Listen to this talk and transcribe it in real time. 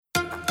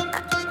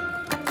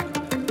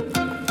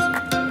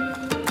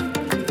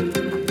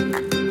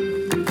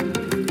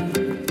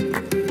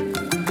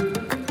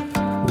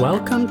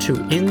Welcome to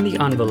In the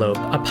Envelope,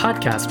 a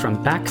podcast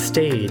from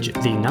Backstage,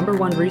 the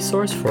 #1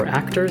 resource for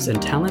actors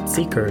and talent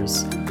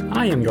seekers.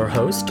 I am your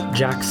host,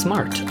 Jack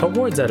Smart,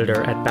 awards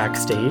editor at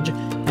Backstage,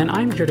 and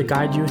I'm here to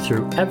guide you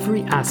through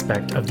every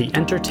aspect of the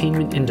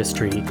entertainment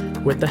industry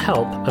with the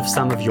help of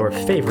some of your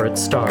favorite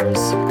stars.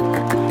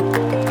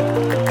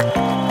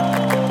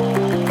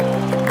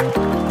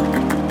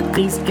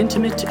 These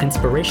intimate,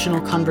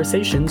 inspirational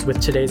conversations with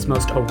today's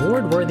most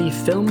award-worthy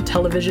film,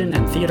 television,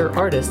 and theater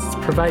artists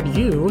provide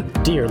you,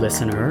 dear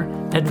listener,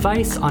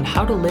 advice on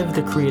how to live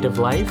the creative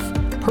life,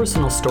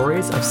 personal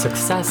stories of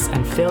success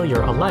and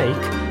failure alike,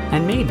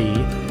 and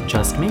maybe,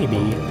 just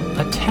maybe,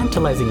 a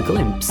tantalizing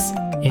glimpse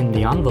in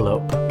the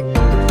envelope.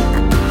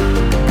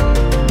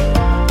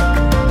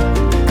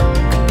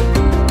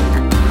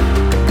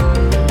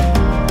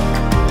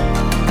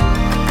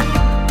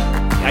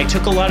 I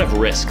took a lot of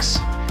risks.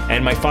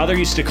 And my father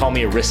used to call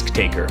me a risk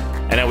taker,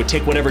 and I would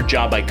take whatever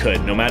job I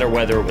could, no matter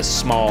whether it was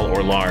small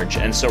or large.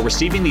 And so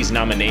receiving these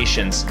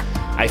nominations,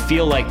 I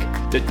feel like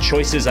the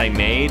choices I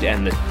made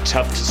and the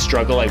tough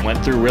struggle I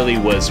went through really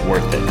was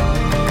worth it.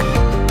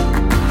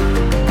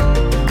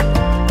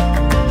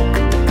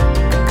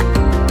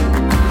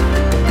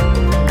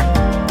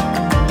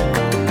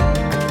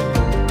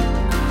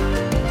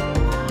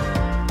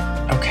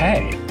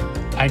 Okay.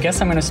 I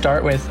guess I'm going to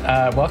start with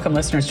welcome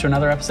listeners to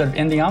another episode of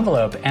In the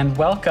Envelope, and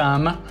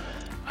welcome.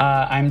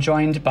 I'm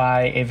joined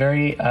by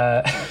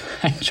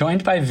I'm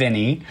joined by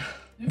Vinny.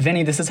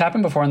 Vinny, this has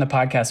happened before on the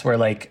podcast where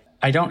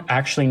I don't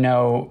actually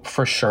know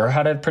for sure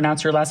how to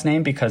pronounce your last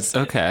name because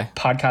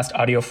podcast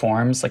audio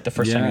forms, the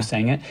first time you're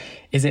saying it.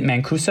 Is it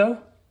Mancuso?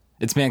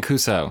 It's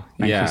Mancuso.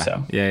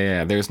 Mancuso.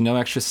 Yeah. There's no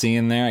extra C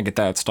in there. I get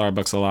that at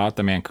Starbucks a lot,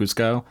 the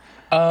Mancuso.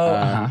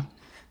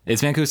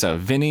 It's Mancuso.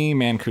 Vinny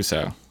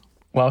Mancuso.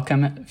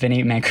 Welcome,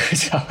 Vinny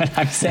Mancuso. And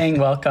I'm saying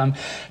welcome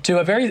to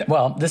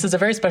this is a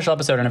very special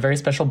episode and a very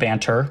special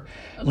banter.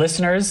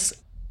 Listeners,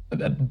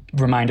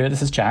 reminder,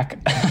 this is Jack,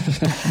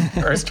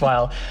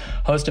 erstwhile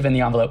host of In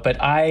the Envelope,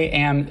 but I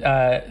am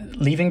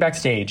leaving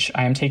Backstage.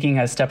 I am taking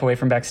a step away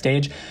from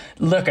Backstage.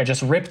 Look, I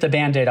just ripped the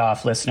Band-Aid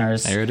off,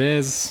 listeners. There it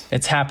is.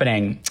 It's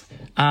happening.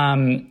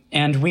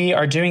 And we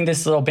are doing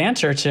this little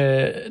banter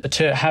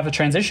to have a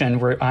transition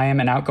where I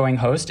am an outgoing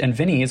host and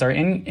Vinny is our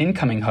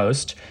incoming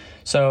host.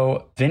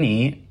 So,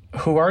 Vinny,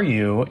 who are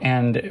you?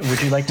 And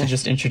would you like to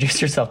just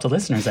introduce yourself to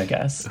listeners, I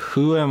guess?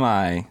 Who am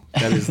I?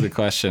 That is the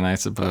question, I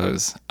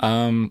suppose.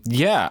 My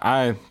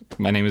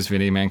name is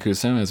Vinny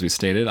Mancuso, as we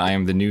stated. I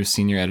am the new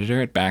senior editor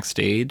at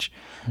Backstage.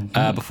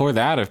 Mm-hmm. Before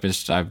that,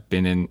 I've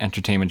been in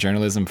entertainment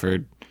journalism for,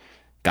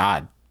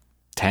 10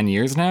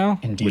 years now.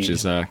 Indeed. Which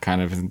is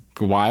kind of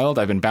wild.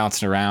 I've been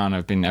bouncing around.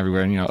 I've been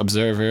everywhere,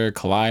 Observer,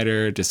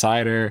 Collider,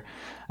 Decider,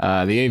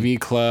 the AV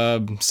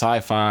Club,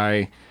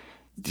 Sci-Fi.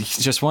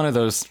 Just one of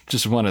those.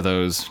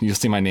 You'll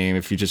see my name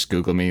if you just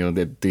Google me.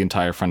 The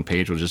entire front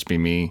page will just be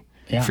me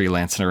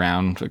freelancing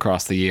around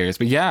across the years.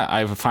 But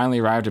I've finally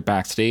arrived at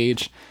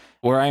Backstage,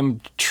 where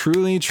I'm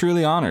truly,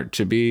 truly honored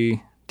to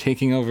be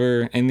taking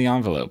over In the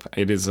Envelope.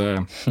 It is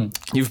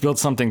you've built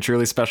something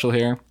truly special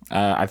here.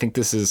 I think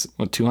this is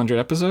 200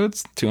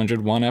 episodes,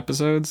 201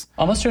 episodes,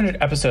 almost 200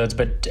 episodes,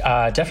 but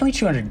definitely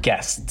 200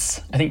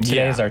 guests. I think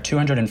today is our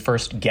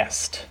 201st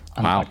guest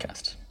on the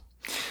podcast.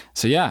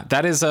 So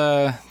that is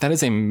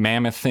a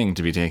mammoth thing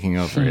to be taking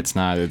over. It's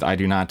not. I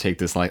do not take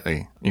this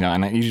lightly.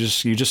 And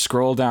you just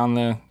scroll down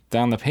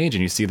the page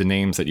and you see the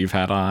names that you've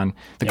had on,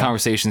 the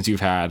conversations you've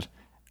had.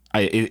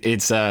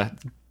 It's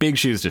big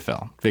shoes to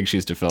fill.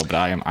 But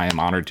I am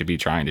honored to be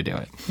trying to do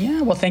it.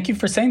 Yeah. Well, thank you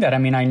for saying that. I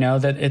mean, I know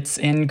that it's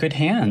in good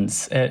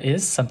hands. It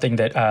is something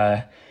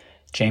that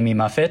Jamie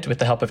Muffett, with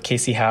the help of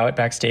Casey Howe at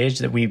Backstage,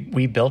 that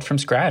we built from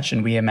scratch,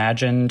 and we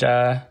imagined.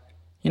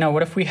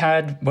 What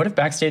if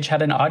Backstage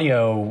had an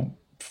audio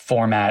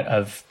format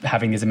of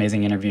having these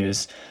amazing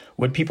interviews?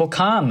 Would people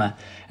come?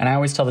 And I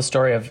always tell the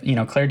story of,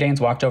 Claire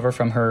Danes walked over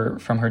from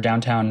her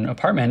downtown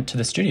apartment to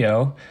the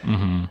studio.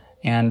 Mm-hmm.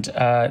 And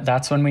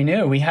that's when we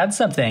knew we had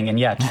something. And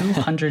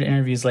 200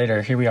 interviews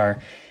later, here we are.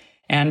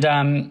 And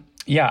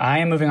I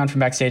am moving on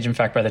from Backstage. In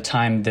fact, by the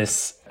time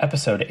this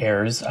episode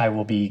airs, I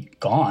will be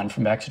gone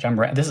from Backstage.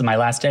 This is my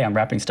last day. I'm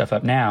wrapping stuff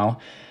up now.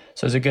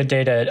 So it's a good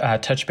day to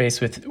touch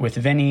base with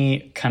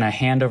Vinny, kind of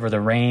hand over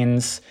the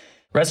reins.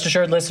 Rest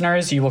assured,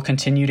 listeners, you will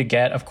continue to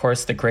get, of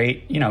course, the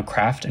great,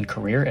 craft and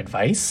career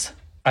advice.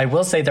 I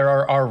will say there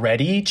are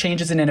already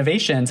changes and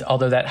innovations,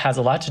 although that has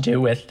a lot to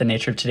do with the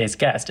nature of today's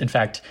guest. In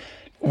fact,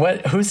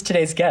 who's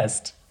today's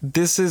guest?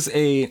 This is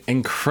a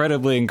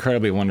incredibly,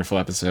 incredibly wonderful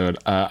episode.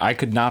 I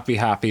could not be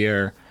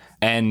happier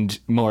and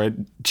more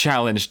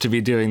challenged to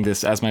be doing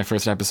this as my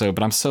first episode,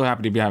 but I'm so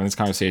happy to be having this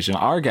conversation.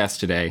 Our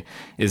guest today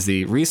is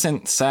the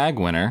recent SAG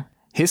winner,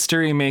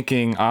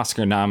 history-making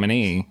Oscar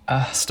nominee,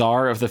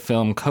 star of the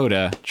film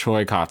Coda,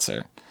 Troy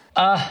Kotsur.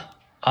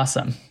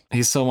 Awesome.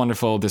 He's so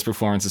wonderful. This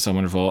performance is so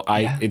wonderful.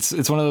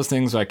 It's one of those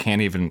things where I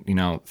can't even,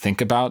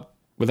 think about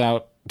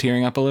without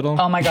tearing up a little.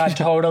 Oh my God,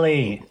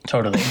 totally.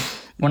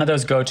 One of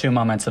those go-to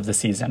moments of the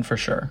season, for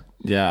sure.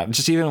 Yeah,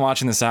 just even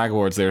watching the SAG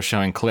Awards, they were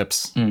showing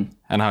clips, and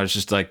I was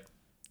just like,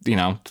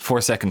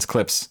 4 seconds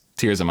clips,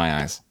 tears in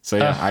my eyes. So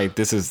yeah,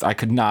 I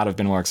could not have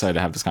been more excited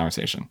to have this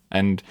conversation.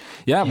 And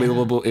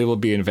it will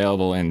be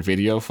available in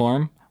video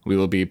form. We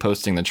will be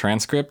posting the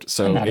transcript,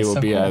 so it will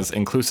be cool. As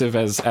inclusive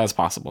as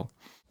possible.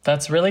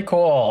 That's really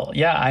cool.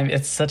 Yeah,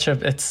 it's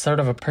sort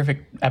of a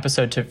perfect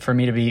episode for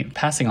me to be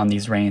passing on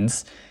these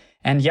reins.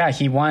 And yeah,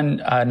 he won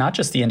not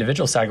just the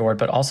individual SAG Award,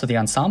 but also the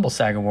ensemble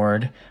SAG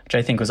Award, which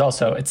I think was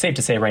also, it's safe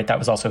to say, right, that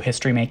was also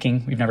history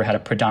making. We've never had a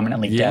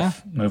predominantly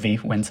deaf movie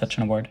win such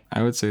an award.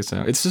 I would say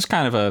so. It's just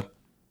kind of a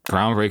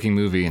groundbreaking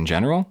movie in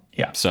general.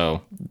 Yeah.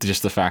 So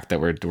just the fact that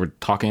we're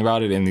talking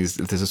about it in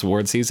this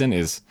award season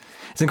it's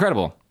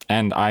incredible.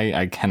 And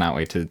I cannot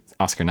wait to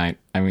Oscar night.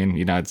 I mean,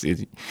 you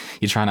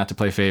try not to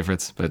play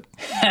favorites, but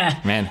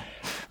man,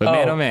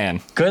 oh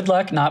man. Good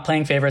luck not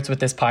playing favorites with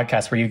this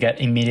podcast where you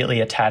get immediately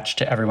attached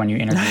to everyone you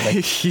interview.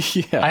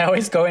 Like, I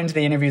always go into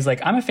the interviews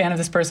like, I'm a fan of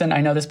this person,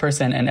 I know this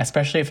person, and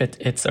especially if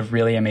it's a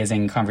really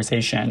amazing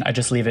conversation, I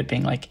just leave it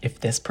being like,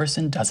 if this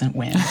person doesn't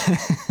win,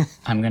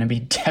 I'm going to be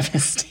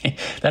devastated.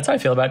 That's how I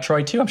feel about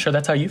Troy too. I'm sure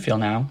that's how you feel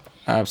now.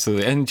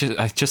 Absolutely. And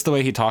just the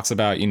way he talks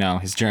about,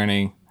 his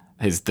journey,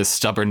 the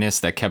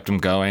stubbornness that kept him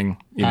going,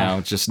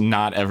 just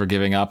not ever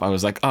giving up. I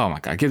was like, oh my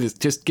God, give it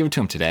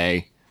to him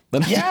today.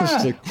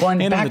 Yeah. Well,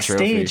 and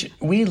backstage,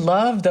 we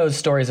love those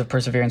stories of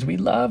perseverance. We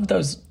love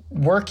those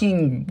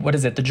working,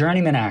 the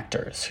journeyman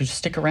actors who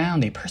stick around,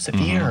 they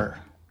persevere.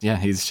 Mm-hmm. Yeah,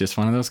 he's just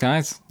one of those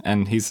guys.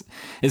 And it's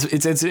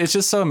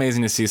just so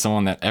amazing to see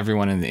someone that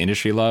everyone in the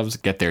industry loves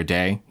get their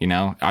day.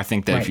 I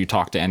think that if you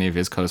talk to any of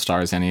his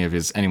co-stars,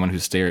 anyone who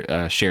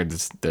shared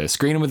the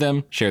screen with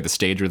him, shared the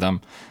stage with him,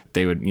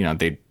 they would,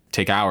 they'd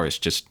take hours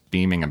just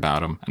beaming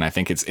about him. And I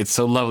think it's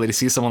so lovely to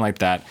see someone like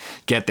that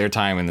get their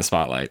time in the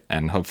spotlight.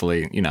 And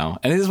hopefully, and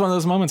it is one of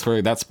those moments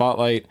where that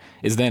spotlight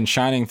is then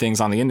shining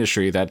things on the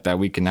industry that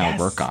we can now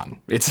work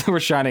on. We're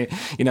shining,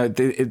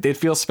 it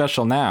feels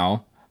special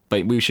now,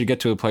 but we should get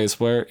to a place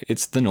where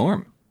it's the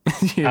norm.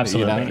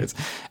 Absolutely. It's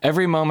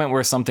every moment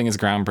where something is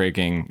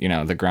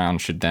groundbreaking, the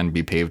ground should then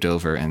be paved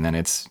over, and then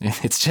it's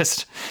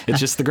just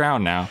the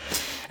ground now.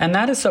 And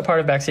that is so part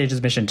of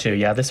Backstage's mission too.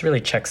 Yeah, this really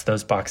checks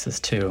those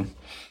boxes too.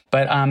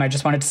 But I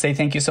just wanted to say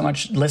thank you so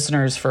much,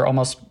 listeners, for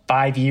almost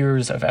 5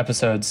 years of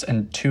episodes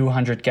and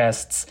 200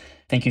 guests.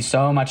 Thank you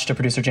so much to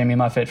producer Jamie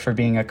Muffett for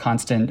being a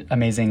constant,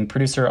 amazing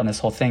producer on this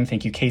whole thing.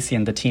 Thank you, Casey,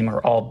 and the team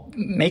are all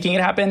making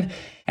it happen.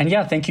 And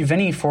yeah, thank you,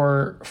 Vinny,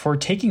 for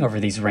taking over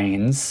these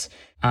reins.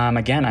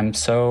 Again, I'm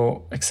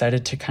so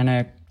excited to kind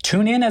of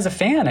tune in as a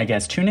fan, I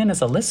guess. Tune in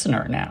as a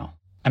listener now.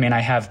 I mean,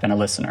 I have been a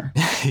listener.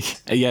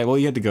 Yeah, well,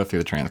 you had to go through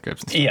the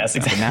transcripts. Yes,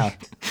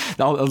 exactly.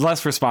 Now,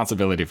 less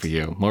responsibility for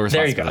you, more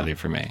responsibility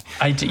for me.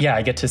 I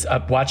get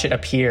to watch it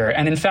appear.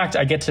 And in fact,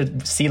 I get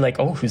to see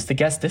who's the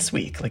guest this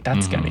week? Like,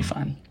 that's going to be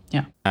fun.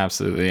 Yeah.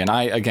 Absolutely. And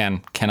I,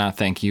 again, cannot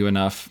thank you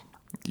enough.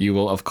 You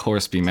will, of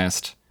course, be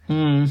missed.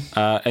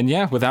 And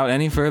yeah, without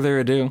any further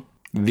ado,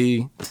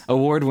 the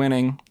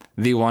award-winning,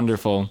 the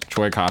wonderful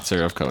Troy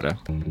Kotsur of Coda.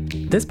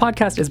 This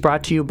podcast is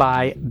brought to you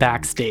by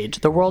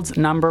Backstage, the world's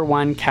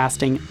 #1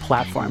 casting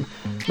platform.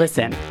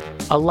 Listen,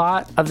 a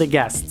lot of the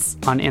guests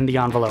on In the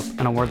Envelope,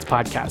 an awards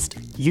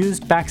podcast,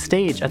 used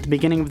Backstage at the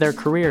beginning of their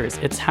careers.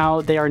 It's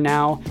how they are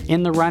now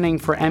in the running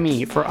for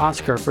Emmy, for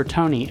Oscar, for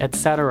Tony,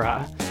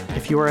 etc.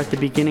 If you are at the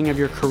beginning of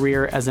your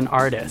career as an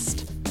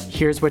artist,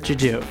 here's what you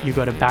do. You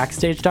go to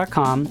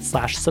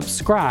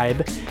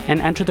backstage.com/subscribe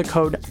and enter the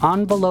code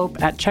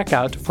ENVELOPE at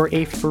checkout for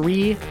a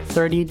free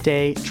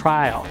 30-day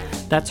trial.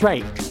 That's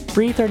right,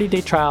 free 30-day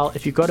trial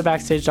if you go to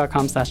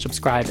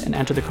backstage.com/subscribe and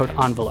enter the code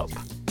ENVELOPE.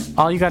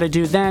 All you got to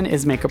do then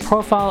is make a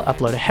profile,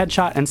 upload a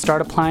headshot, and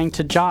start applying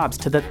to jobs,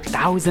 to the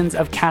thousands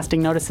of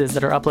casting notices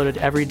that are uploaded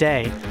every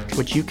day,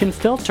 which you can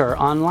filter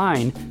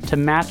online to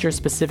match your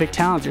specific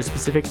talents, your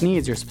specific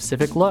needs, your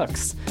specific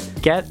looks.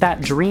 Get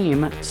that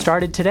dream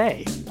started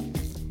today.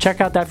 Check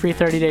out that free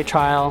 30-day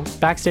trial,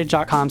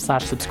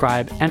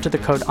 backstage.com/subscribe, enter the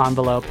code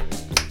ENVELOPE.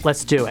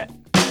 Let's do it.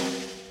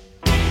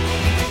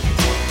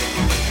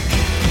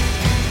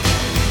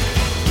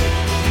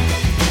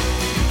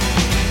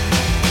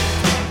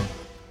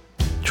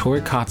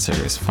 Troy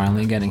Kotsur is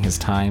finally getting his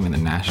time in the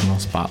national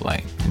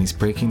spotlight, and he's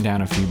breaking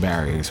down a few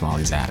barriers while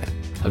he's at it.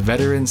 A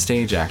veteran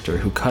stage actor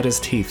who cut his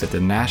teeth at the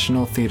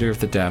National Theater of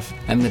the Deaf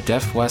and the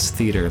Deaf West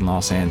Theater in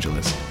Los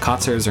Angeles,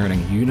 Kotsur is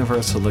earning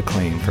universal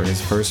acclaim for his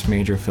first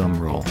major film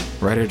role,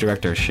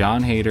 writer-director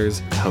Sian Heder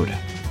Coda.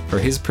 For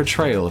his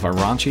portrayal of a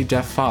raunchy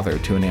deaf father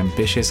to an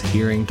ambitious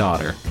hearing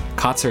daughter,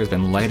 Kotsur has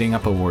been lighting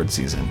up award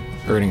season,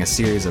 earning a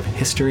series of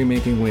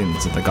history-making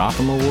wins at the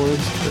Gotham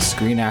Awards, the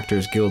Screen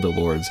Actors Guild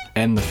Awards,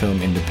 and the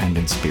Film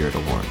Independent Spirit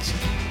Awards.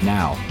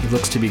 Now, he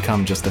looks to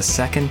become just the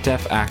second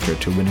deaf actor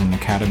to win an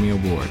Academy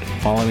Award,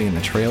 following in the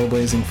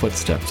trailblazing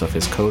footsteps of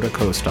his Coda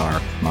co-star,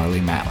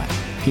 Marlee Matlin.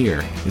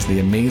 Here is the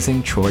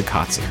amazing Troy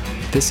Kotsur.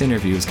 This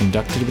interview is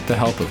conducted with the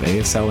help of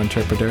ASL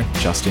interpreter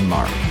Justin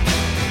Morrow.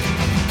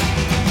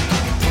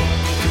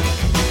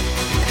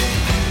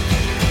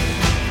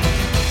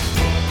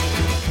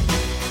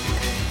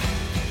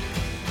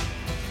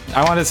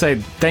 I want to say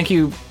thank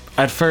you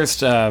at first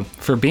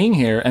for being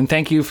here, and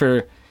thank you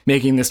for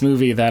making this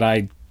movie that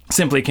I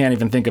simply can't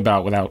even think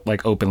about without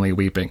like openly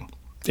weeping.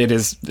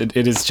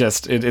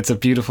 It's a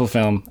beautiful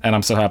film, and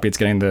I'm so happy it's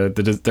getting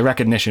the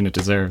recognition it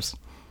deserves.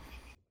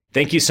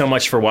 Thank you so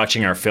much for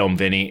watching our film,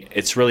 Vinny.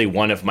 It's really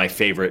one of my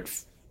favorite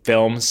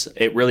films.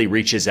 It really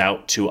reaches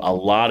out to a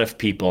lot of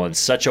people and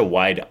such a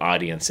wide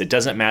audience. It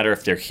doesn't matter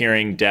if they're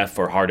hearing, deaf,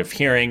 or hard of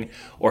hearing,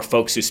 or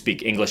folks who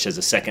speak English as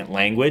a second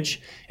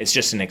language. It's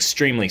just an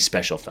extremely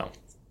special film.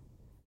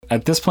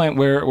 At this point,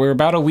 we're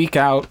about a week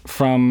out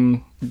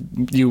from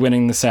you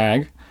winning the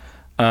SAG,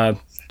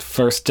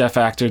 first deaf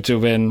actor to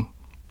win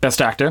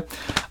Best Actor.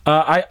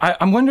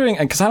 I'm wondering,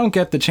 because I don't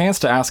get the chance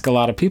to ask a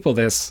lot of people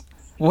this,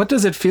 what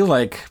does it feel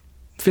like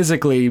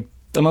physically,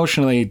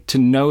 emotionally, to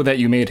know that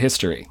you made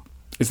history?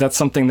 Is that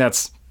something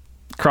that's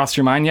crossed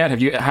your mind yet?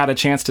 Have you had a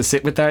chance to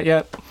sit with that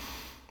yet?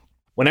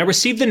 When I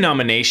received the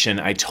nomination,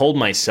 I told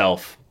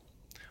myself,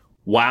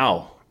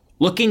 wow,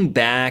 looking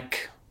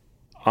back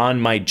on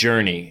my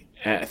journey,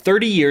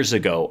 30 years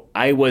ago,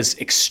 I was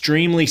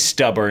extremely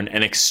stubborn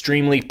and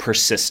extremely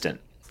persistent.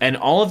 And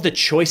all of the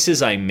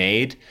choices I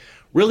made,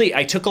 really,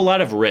 I took a lot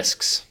of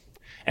risks.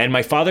 And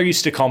my father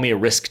used to call me a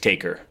risk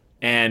taker.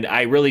 And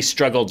I really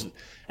struggled,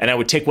 and I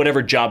would take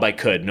whatever job I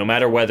could, no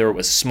matter whether it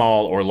was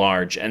small or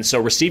large. And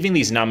so receiving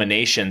these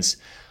nominations,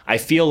 I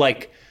feel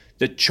like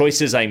the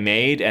choices I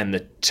made and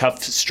the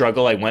tough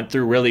struggle I went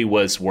through really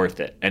was worth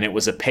it. And it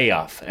was a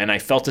payoff. And I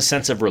felt a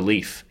sense of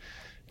relief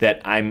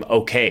that I'm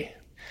okay.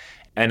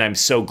 And I'm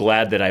so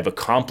glad that I've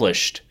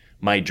accomplished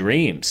my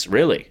dreams,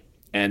 really.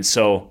 And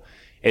so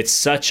it's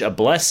such a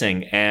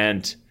blessing.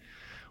 And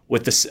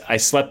with this, I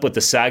slept with the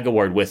SAG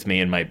Award with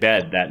me in my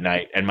bed that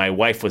night, and my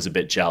wife was a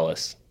bit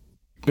jealous.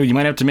 You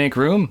might have to make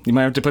room. You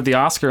might have to put the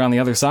Oscar on the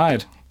other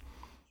side.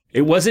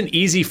 It wasn't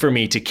easy for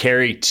me to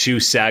carry 2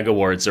 SAG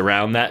Awards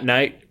around that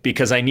night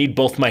because I need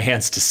both my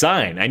hands to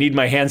sign. I need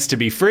my hands to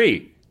be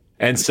free.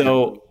 And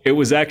so it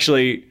was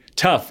actually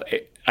tough.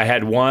 I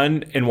had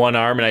one in one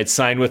arm and I'd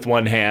sign with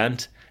one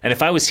hand. And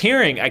if I was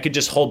hearing, I could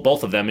just hold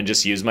both of them and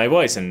just use my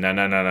voice and na,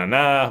 na, na, na,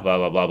 na, blah,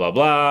 blah, blah, blah,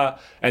 blah.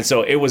 And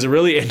so it was a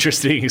really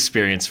interesting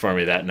experience for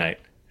me that night.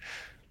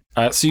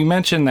 So you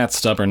mentioned that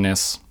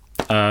stubbornness,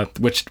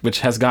 which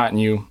has gotten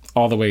you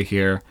all the way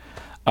here.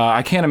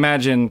 I can't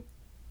imagine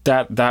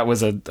that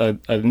was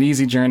an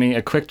easy journey,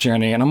 a quick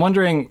journey. And I'm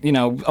wondering,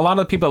 a lot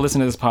of people that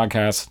listen to this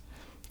podcast,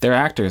 they're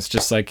actors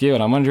just like you.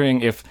 And I'm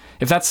wondering if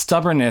that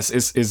stubbornness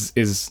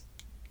is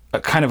a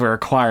kind of a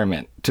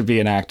requirement to be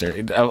an actor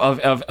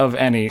of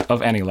any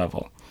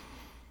level.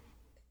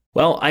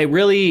 Well, I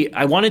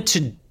wanted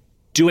to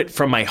do it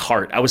from my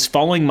heart. I was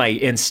following my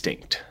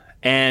instinct.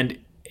 And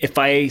if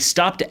I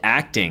stopped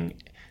acting,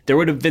 there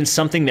would have been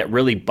something that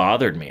really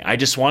bothered me. I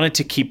just wanted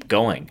to keep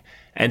going.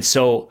 And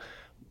so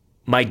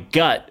my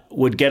gut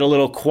would get a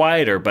little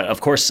quieter. But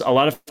of course, a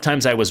lot of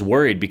times I was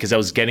worried because I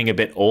was getting a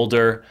bit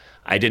older.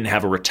 I didn't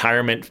have a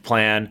retirement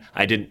plan.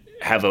 I didn't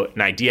have an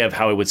idea of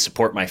how I would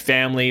support my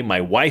family. My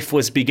wife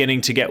was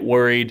beginning to get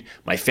worried.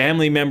 My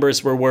family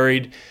members were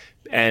worried.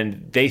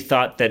 And they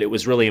thought that it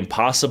was really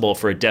impossible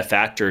for a deaf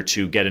actor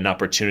to get an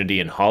opportunity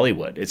in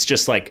Hollywood. It's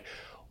just like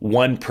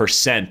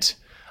 1%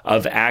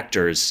 of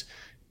actors,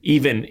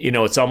 even,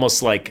 it's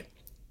almost like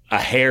a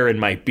hair in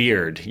my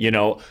beard,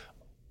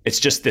 it's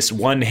just this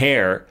one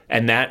hair,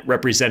 and that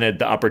represented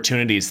the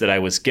opportunities that I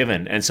was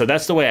given. And so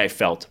that's the way I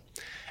felt.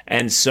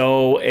 And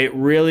so it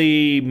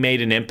really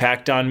made an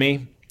impact on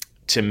me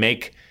to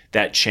make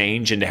that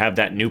change and to have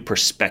that new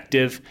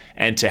perspective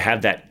and to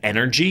have that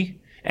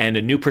energy and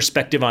a new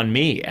perspective on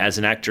me as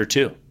an actor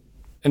too.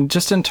 And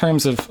just in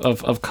terms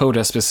of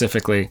Coda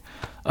specifically,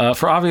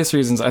 for obvious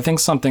reasons, I think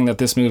something that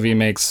this movie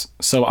makes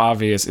so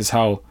obvious is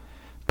how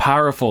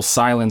powerful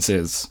silence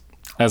is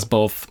as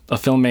both a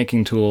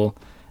filmmaking tool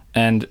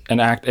and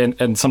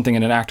and something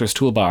in an actor's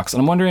toolbox.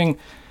 And I'm wondering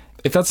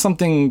if that's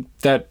something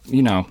that,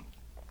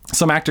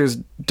 some actors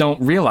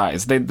don't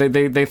realize.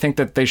 They think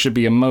that they should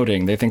be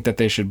emoting. They think that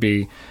they should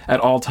be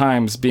at all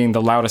times being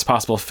the loudest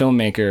possible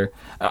filmmaker.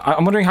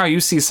 I'm wondering how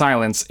you see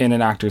silence in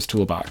an actor's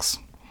toolbox.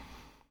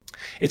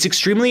 It's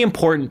extremely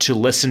important to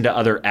listen to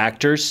other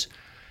actors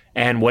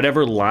and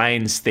whatever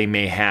lines they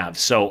may have.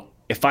 So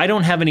if I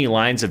don't have any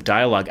lines of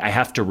dialogue, I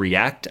have to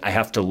react, I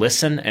have to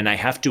listen, and I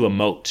have to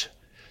emote.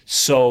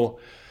 So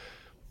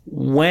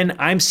when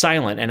I'm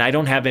silent and I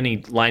don't have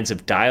any lines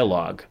of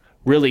dialogue,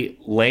 really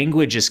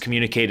language is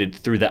communicated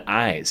through the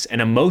eyes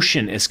and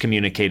emotion is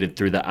communicated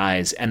through the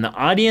eyes, and the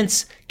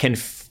audience can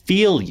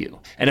feel you.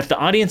 And if the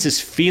audience is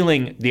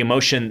feeling the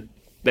emotion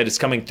that is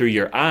coming through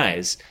your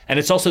eyes, and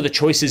it's also the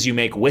choices you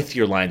make with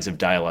your lines of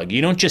dialogue.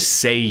 You don't just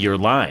say your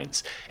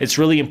lines. It's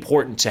really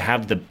important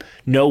to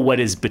know what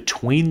is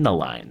between the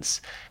lines.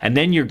 And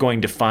then you're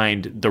going to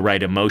find the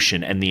right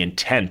emotion and the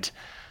intent.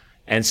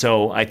 And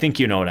so I think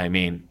you know what I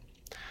mean.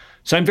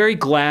 So I'm very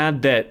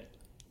glad that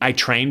I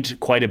trained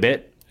quite a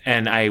bit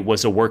and I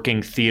was a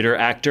working theater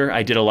actor.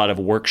 I did a lot of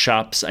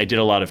workshops. I did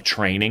a lot of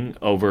training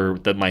over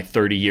my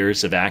 30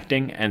 years of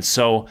acting. And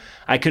so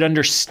I could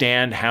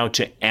understand how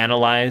to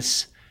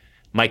analyze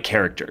my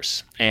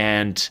characters.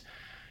 And,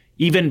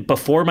 even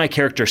before my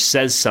character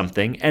says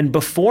something and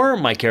before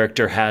my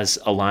character has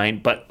a line,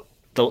 but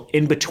the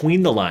in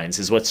between the lines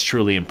is what's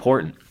truly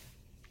important.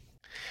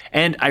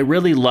 And I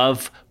really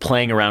love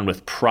playing around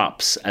with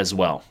props as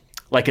well.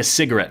 Like a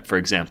cigarette, for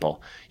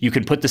example. You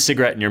can put the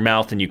cigarette in your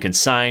mouth and you can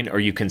sign, or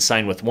you can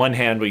sign with one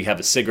hand where you have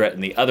a cigarette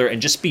in the other,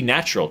 and just be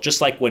natural.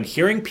 Just like when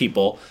hearing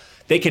people,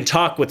 they can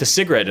talk with a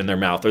cigarette in their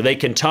mouth, or they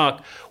can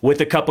talk with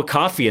a cup of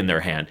coffee in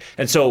their hand.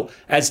 And so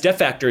as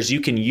deaf actors,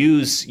 you can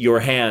use your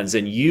hands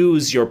and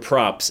use your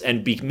props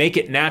and make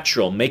it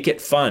natural, make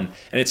it fun.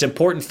 And it's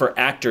important for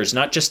actors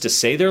not just to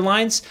say their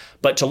lines,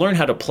 but to learn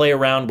how to play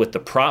around with the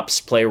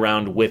props, play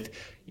around with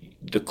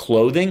the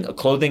clothing.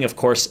 Clothing, of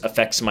course,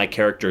 affects my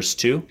characters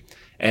too,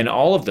 and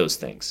all of those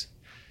things.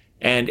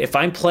 And if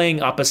I'm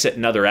playing opposite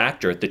another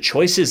actor, the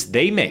choices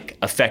they make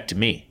affect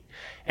me.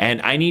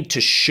 And I need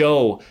to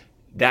show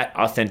that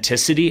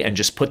authenticity and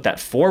just put that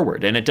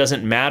forward. And it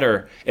doesn't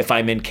matter if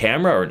I'm in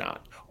camera or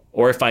not,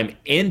 or if I'm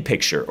in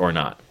picture or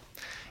not.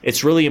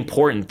 It's really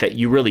important that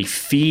you really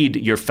feed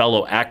your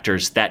fellow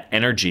actors that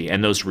energy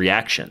and those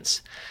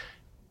reactions.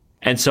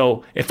 And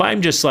so if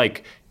I'm just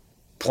like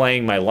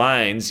playing my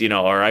lines,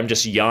 or I'm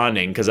just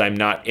yawning because I'm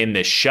not in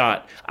this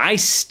shot, I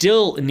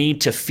still need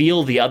to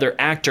feel the other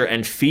actor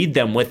and feed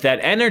them with that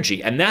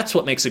energy. And that's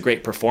what makes a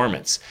great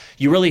performance.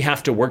 You really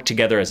have to work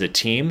together as a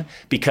team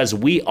because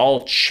we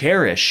all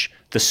cherish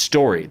the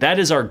story. That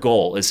is our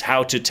goal, is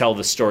how to tell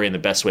the story in the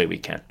best way we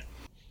can.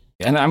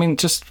 And I mean,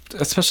 just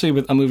especially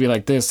with a movie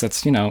like this,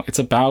 that's, it's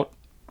about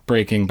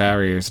breaking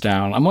barriers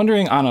down. I'm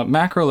wondering on a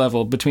macro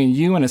level, between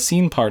you and a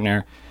scene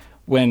partner,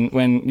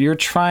 when you're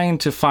trying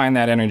to find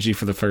that energy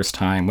for the first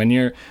time, when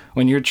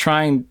you're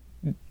trying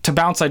to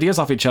bounce ideas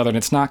off each other and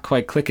it's not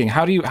quite clicking,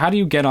 how do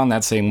you get on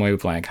that same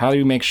wavelength? How do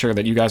you make sure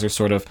that you guys are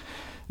sort of,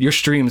 your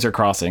streams are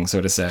crossing,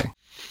 so to say?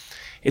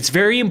 It's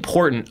very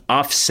important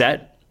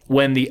offset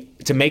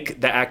to make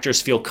the actors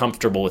feel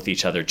comfortable with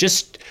each other.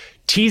 Just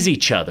tease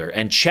each other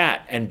and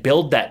chat and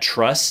build that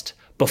trust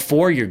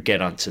before you get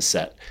onto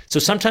set. So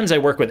sometimes I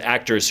work with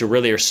actors who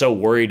really are so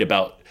worried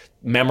about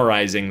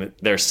memorizing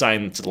their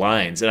signed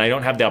lines, and I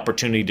don't have the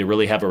opportunity to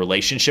really have a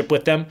relationship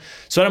with them.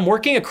 So when I'm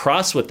working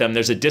across with them,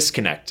 there's a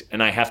disconnect,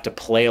 and I have to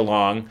play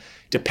along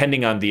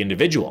depending on the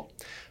individual.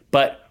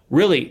 But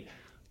really,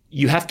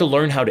 you have to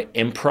learn how to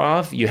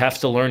improv. You have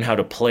to learn how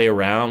to play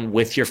around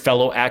with your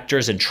fellow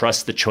actors and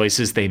trust the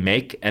choices they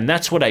make. And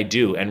that's what I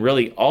do. And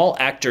really, all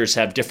actors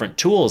have different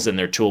tools in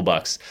their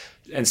toolbox.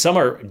 And some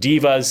are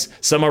divas,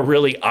 some are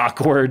really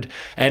awkward.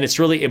 And it's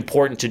really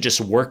important to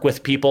just work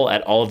with people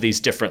at all of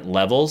these different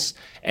levels.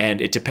 And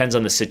it depends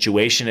on the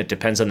situation. It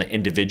depends on the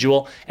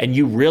individual. And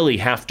you really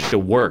have to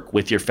work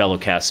with your fellow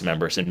cast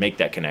members and make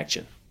that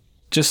connection.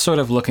 Just sort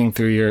of looking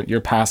through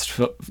your past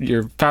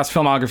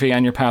filmography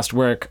and your past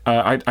work,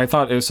 I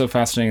thought it was so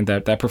fascinating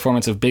that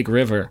performance of Big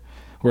River,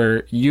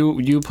 where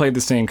you played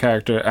the same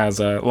character as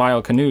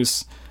Lyle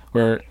Canoose,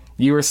 where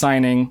you were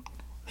signing,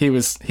 he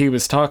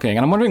was talking.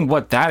 And I'm wondering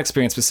what that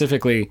experience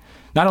specifically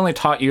not only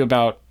taught you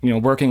about,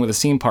 working with a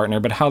scene partner,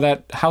 but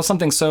how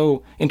something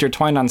so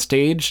intertwined on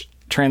stage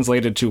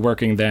translated to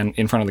working then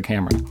in front of the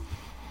camera.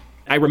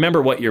 I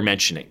remember what you're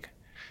mentioning.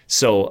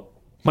 So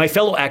my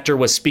fellow actor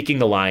was speaking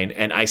the line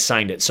and I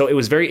signed it. So it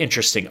was very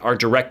interesting. Our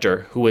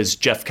director, who was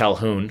Jeff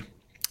Calhoun,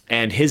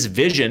 and his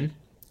vision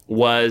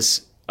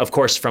was, of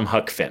course, from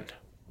Huck Finn,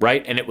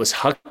 right? And it was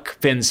Huck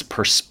Finn's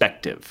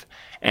perspective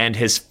and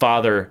his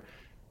father,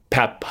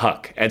 Pep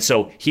Huck. And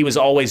so he was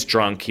always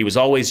drunk. He was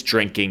always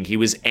drinking. He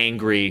was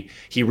angry.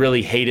 He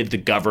really hated the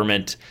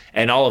government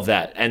and all of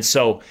that. And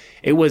so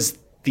it was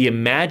the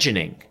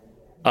imagining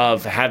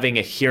of having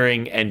a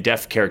hearing and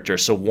deaf character.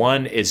 So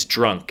one is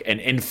drunk and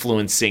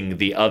influencing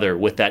the other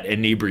with that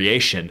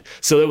inebriation.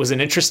 So it was an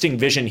interesting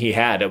vision he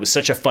had. It was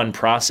such a fun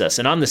process.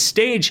 And on the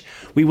stage,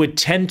 we would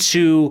tend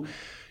to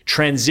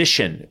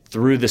transition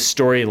through the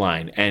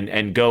storyline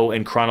and go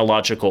in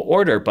chronological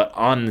order, but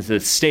on the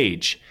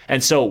stage.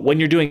 And so when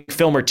you're doing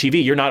film or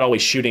TV, you're not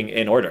always shooting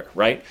in order,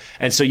 right?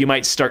 And so you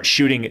might start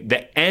shooting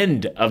the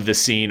end of the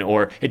scene,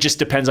 or it just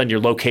depends on your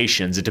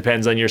locations. It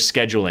depends on your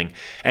scheduling.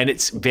 And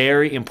it's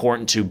very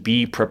important to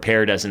be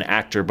prepared as an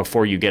actor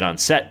before you get on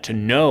set to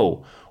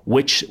know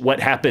what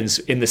happens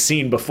in the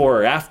scene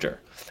before or after.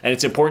 And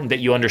it's important that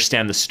you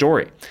understand the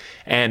story.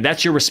 And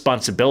that's your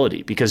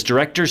responsibility, because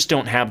directors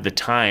don't have the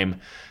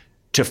time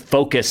to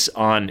focus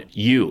on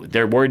you.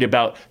 They're worried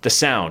about the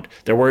sound.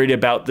 They're worried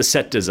about the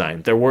set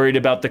design. They're worried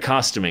about the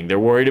costuming. They're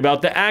worried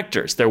about the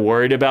actors. They're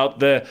worried about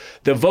the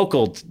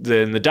vocal,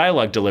 the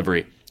dialogue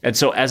delivery. And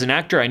so as an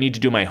actor, I need to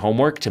do my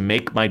homework to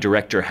make my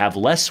director have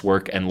less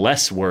work and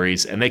less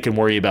worries, and they can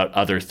worry about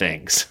other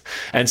things.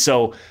 And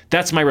so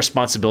that's my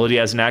responsibility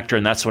as an actor,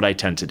 and that's what I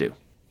tend to do.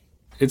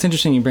 It's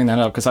interesting you bring that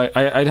up, because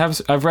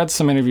I've read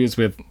some interviews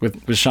with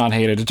Sean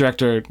Hayden, the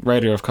director,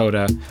 writer of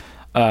Coda,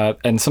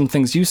 and some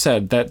things you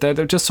said that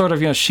they're just sort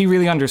of, she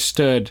really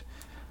understood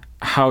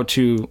how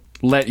to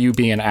let you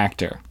be an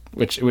actor,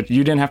 which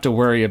you didn't have to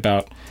worry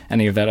about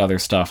any of that other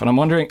stuff. And I'm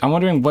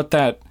wondering what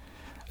that,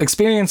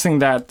 experiencing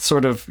that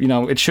sort of,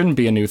 it shouldn't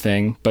be a new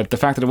thing, but the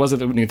fact that it was a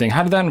new thing,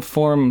 how did that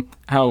inform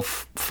how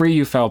free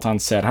you felt on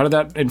set? How did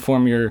that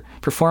inform your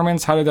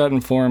performance? How did that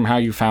inform how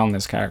you found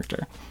this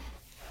character?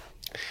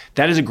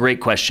 That is a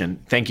great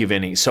question. Thank you,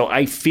 Vinny. So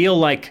I feel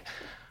like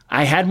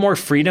I had more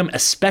freedom,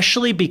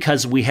 especially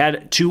because we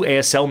had 2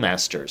 ASL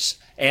masters,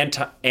 Anne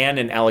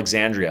and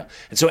Alexandria.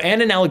 And so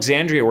Anne and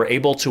Alexandria were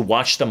able to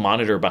watch the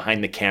monitor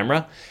behind the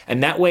camera.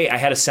 And that way I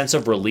had a sense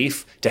of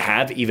relief to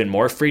have even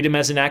more freedom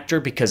as an actor,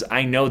 because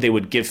I know they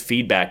would give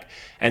feedback.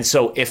 And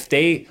so if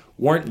they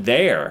weren't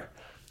there,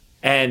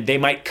 and they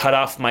might cut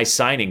off my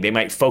signing, they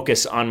might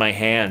focus on my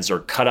hands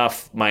or cut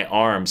off my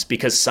arms,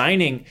 because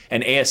signing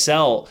and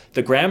ASL,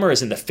 the grammar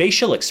is in the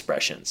facial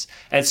expressions.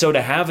 And so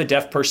to have a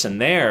deaf person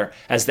there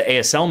as the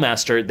ASL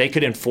master, they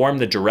could inform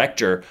the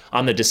director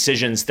on the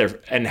decisions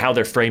and how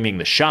they're framing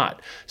the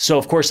shot. So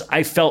of course,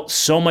 I felt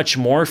so much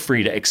more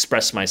free to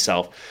express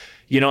myself.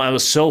 I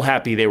was so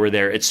happy they were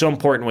there. It's so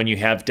important when you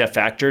have deaf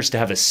actors to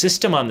have a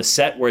system on the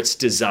set where it's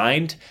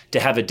designed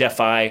to have a deaf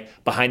eye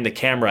behind the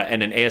camera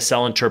and an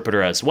ASL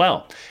interpreter as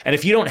well. And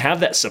if you don't have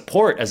that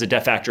support as a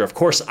deaf actor, of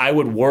course, I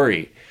would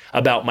worry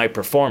about my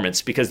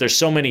performance, because there's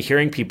so many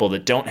hearing people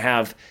that don't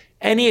have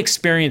any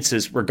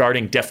experiences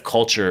regarding deaf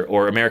culture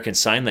or American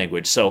Sign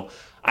Language. So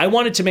I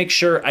wanted to make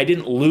sure I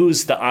didn't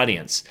lose the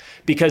audience,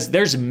 because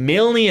there's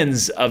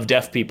millions of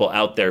deaf people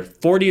out there,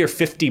 40 or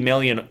 50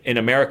 million in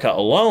America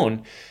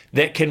alone,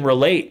 that can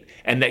relate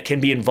and that can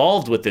be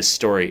involved with this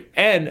story.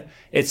 And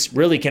it's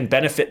really can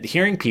benefit the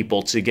hearing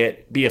people to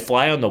be a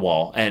fly on the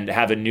wall and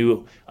have a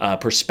new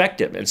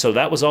perspective. And so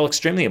that was all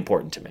extremely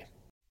important to me.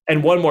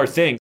 And one more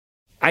thing,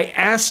 I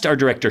asked our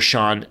director,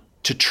 Sean,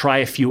 to try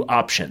a few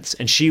options,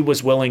 and she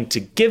was willing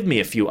to give me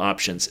a few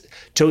options.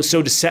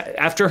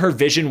 After her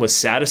vision was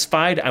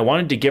satisfied, I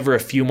wanted to give her a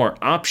few more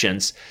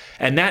options,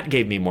 and that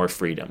gave me more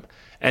freedom.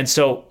 And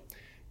so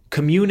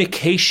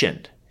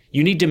communication,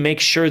 you need to make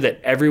sure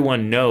that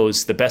everyone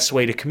knows the best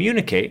way to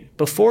communicate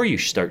before you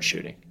start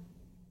shooting.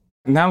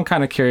 Now I'm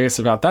kind of curious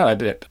about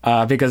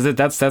that, because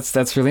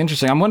that's really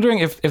interesting. I'm wondering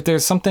if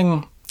there's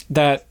something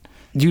that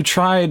you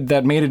tried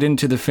that made it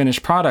into the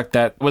finished product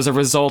that was a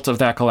result of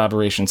that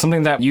collaboration,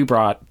 something that you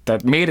brought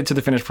that made it to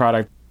the finished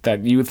product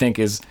that you think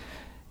it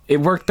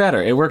worked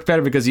better. It worked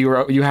better because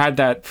you had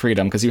that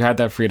freedom,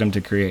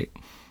 to create.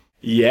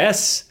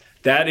 Yes.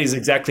 That is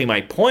exactly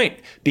my point.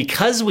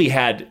 Because we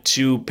had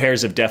 2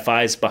 pairs of deaf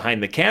eyes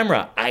behind the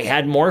camera, I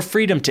had more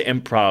freedom to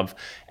improv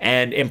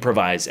and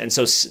improvise. And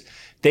so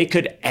they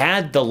could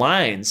add the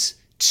lines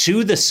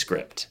to the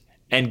script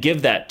and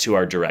give that to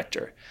our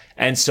director.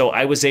 And so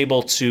I was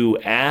able to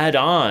add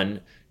on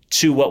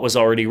to what was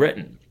already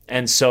written.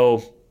 And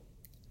so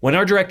when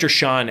our director,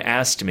 Sean,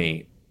 asked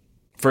me,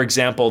 for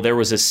example, there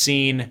was a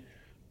scene,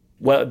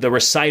 the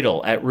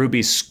recital at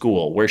Ruby's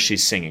school where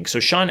she's singing. So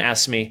Sean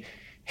asked me,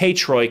 hey,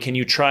 Troy, can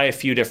you try a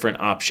few different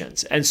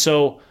options? And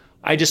so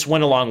I just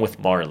went along with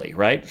Marley,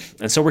 right?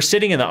 And so we're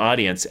sitting in the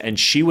audience, and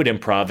she would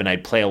improv and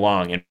I'd play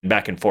along and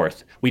back and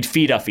forth. We'd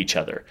feed off each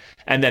other.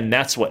 And then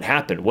that's what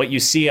happened. What you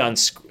see on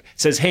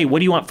says, hey, what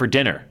do you want for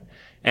dinner?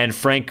 And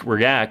Frank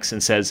reacts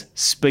and says,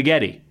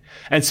 spaghetti.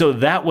 And so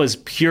that was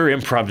pure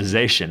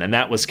improvisation, and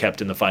that was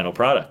kept in the final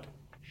product.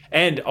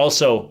 And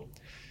also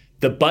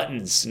the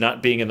buttons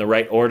not being in the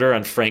right order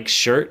on Frank's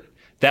shirt,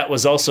 that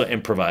was also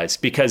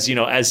improvised, because,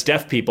 as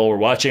deaf people, we're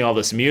watching all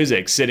this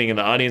music, sitting in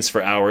the audience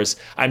for hours.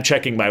 I'm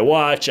checking my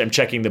watch. I'm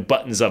checking the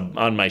buttons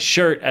on my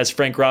shirt as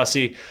Frank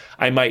Rossi.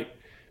 I might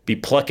be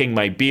plucking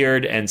my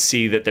beard and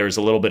see that there's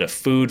a little bit of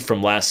food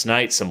from last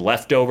night, some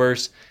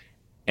leftovers,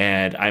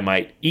 and I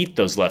might eat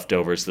those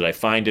leftovers that I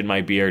find in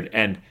my beard.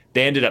 And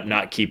they ended up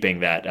not keeping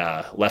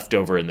that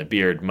leftover in the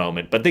beard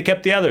moment, but they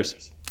kept the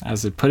others.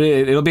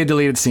 It'll be a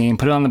deleted scene.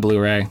 Put it on the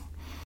Blu-ray.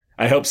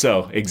 I hope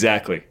so.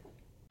 Exactly.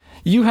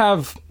 You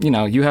have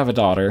a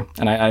daughter,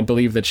 and I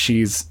believe that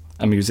she's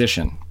a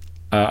musician.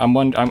 I'm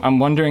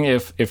wondering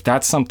if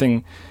that's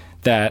something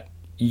that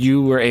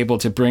you were able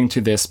to bring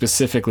to this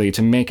specifically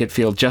to make it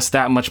feel just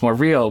that much more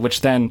real, which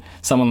then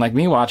someone like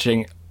me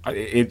watching,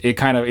 it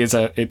kind of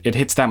it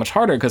hits that much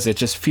harder because it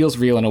just feels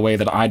real in a way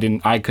that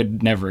I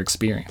could never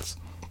experience.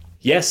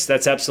 Yes,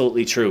 that's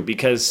absolutely true,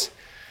 because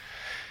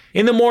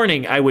in the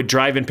morning I would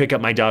drive and pick up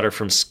my daughter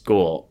from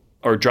school,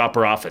 or drop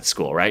her off at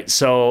school, right?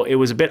 So it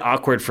was a bit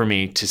awkward for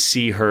me to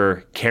see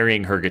her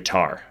carrying her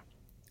guitar.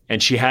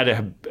 And she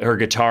had her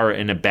guitar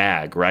in a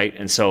bag, right?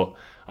 And so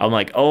I'm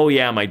like, oh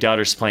yeah, my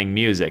daughter's playing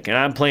music and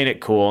I'm playing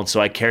it cool. And so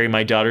I carry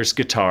my daughter's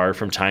guitar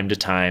from time to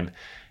time,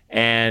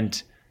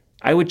 and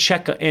I would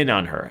check in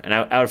on her. And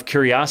out of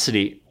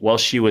curiosity, while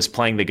she was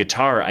playing the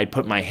guitar, I'd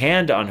put my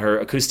hand on her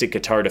acoustic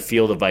guitar to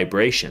feel the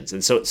vibrations.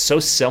 And so it's so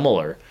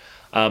similar,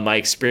 my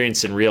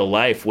experience in real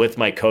life with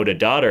my Coda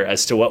daughter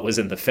as to what was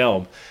in the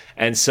film.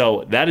 And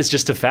so that is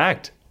just a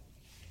fact.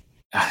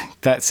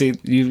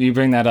 You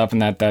bring that up,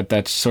 and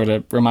that sort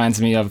of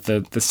reminds me of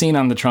the scene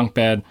on the trunk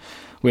bed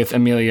with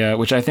Amelia,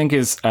 which I think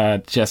is I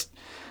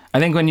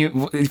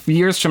think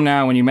years from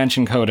now, when you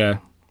mention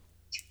Coda,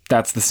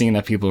 that's the scene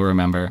that people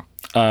remember.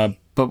 But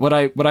what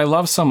I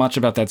love so much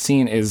about that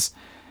scene is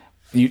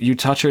you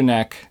touch her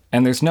neck,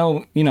 and there's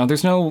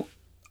no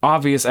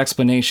obvious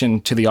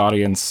explanation to the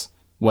audience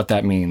what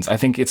that means. I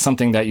think it's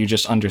something that you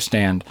just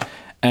understand.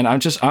 And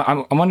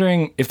I'm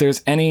wondering if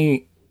there's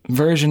any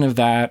version of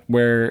that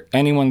where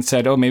anyone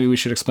said, oh, maybe we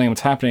should explain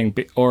what's happening,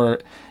 or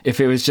if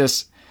it was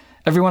just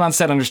everyone on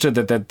set understood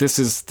that this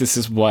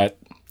is what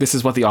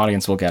the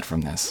audience will get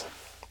from this.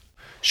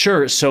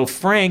 Sure. So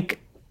Frank,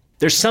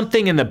 there's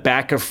something in the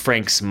back of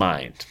Frank's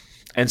mind.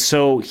 And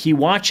so he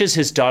watches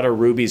his daughter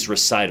Ruby's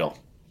recital,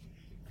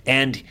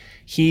 and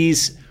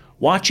he's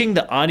watching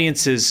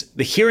the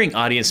hearing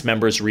audience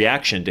members'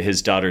 reaction to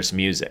his daughter's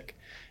music.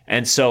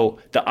 And so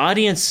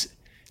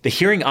the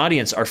hearing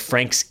audience are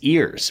Frank's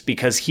ears,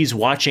 because he's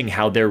watching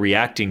how they're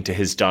reacting to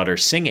his daughter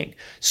singing.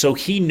 So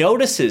he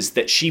notices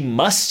that she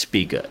must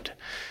be good.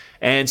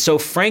 And so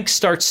it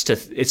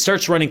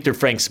starts running through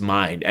Frank's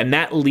mind, and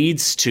that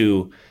leads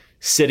to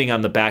sitting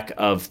on the back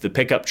of the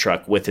pickup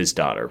truck with his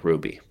daughter,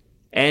 Ruby.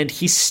 And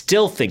he's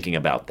still thinking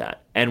about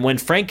that. And when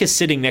Frank is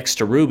sitting next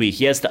to Ruby,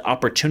 he has the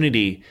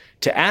opportunity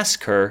to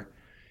ask her,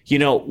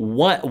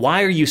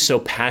 why are you so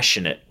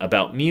passionate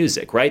about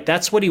music, right?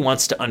 That's what he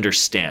wants to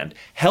understand.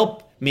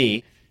 Help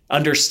me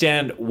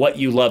understand what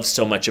you love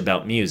so much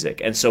about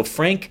music. And so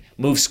Frank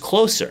moves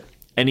closer,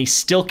 and he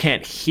still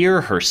can't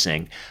hear her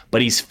sing,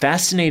 but he's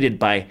fascinated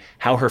by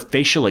how her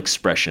facial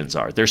expressions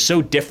are. They're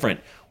so different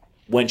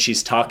when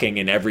she's talking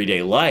in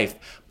everyday life,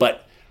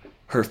 but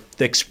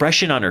the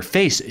expression on her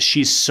face,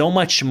 she's so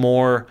much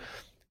more,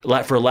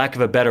 for lack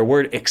of a better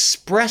word,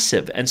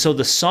 expressive. And so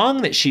the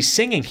song that she's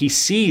singing, he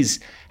sees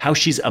how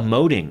she's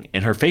emoting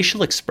in her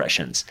facial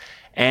expressions.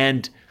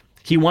 And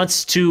he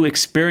wants to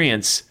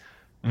experience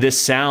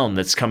this sound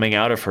that's coming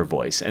out of her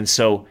voice. And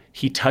so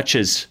he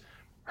touches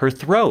her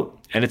throat,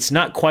 and it's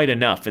not quite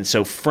enough. And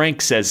so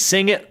Frank says,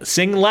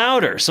 sing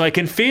louder so I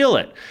can feel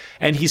it.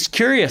 And he's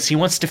curious. He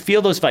wants to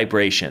feel those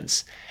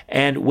vibrations.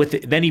 And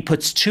then he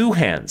puts two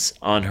hands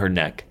on her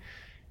neck,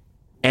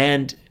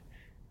 and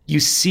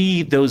you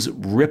see those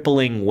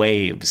rippling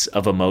waves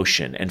of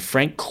emotion. And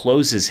Frank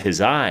closes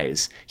his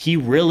eyes. He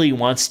really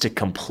wants to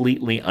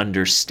completely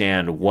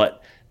understand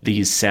what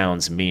these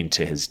sounds mean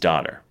to his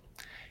daughter.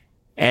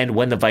 And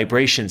when the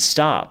vibration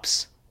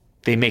stops,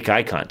 they make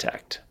eye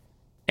contact.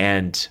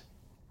 And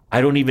I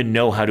don't even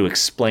know how to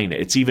explain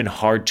it. It's even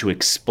hard to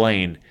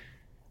explain.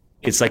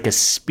 It's like a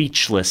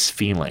speechless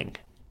feeling.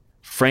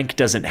 Frank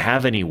doesn't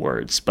have any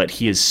words, but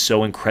he is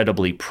so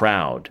incredibly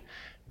proud.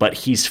 But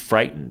he's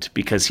frightened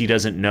because he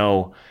doesn't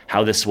know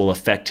how this will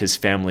affect his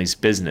family's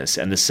business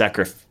and the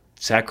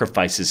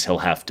sacrifices he'll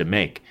have to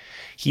make.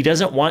 He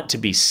doesn't want to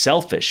be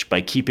selfish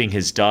by keeping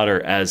his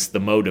daughter as the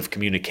mode of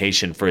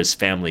communication for his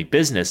family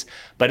business,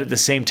 but at the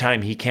same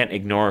time, he can't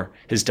ignore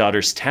his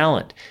daughter's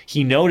talent.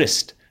 He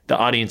noticed the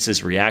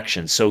audience's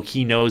reaction, so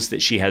he knows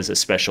that she has a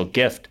special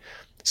gift.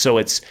 So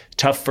it's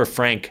tough for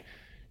Frank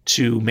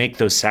to make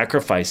those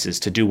sacrifices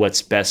to do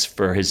what's best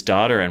for his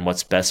daughter and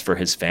what's best for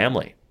his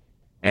family.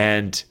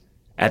 And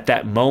at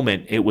that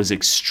moment, it was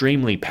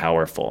extremely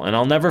powerful. And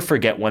I'll never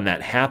forget when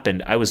that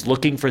happened. I was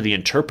looking for the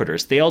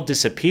interpreters. They all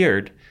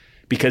disappeared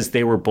because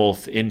they were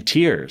both in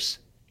tears.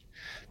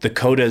 The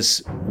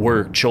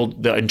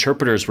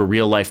interpreters were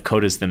real life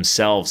codas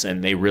themselves,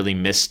 and they really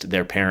missed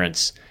their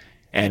parents.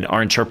 And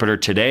our interpreter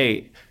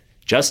today,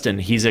 Justin,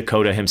 he's a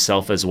coda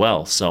himself as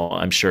well. So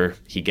I'm sure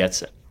he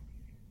gets it.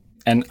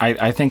 And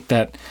I think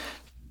that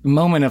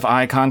moment of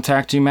eye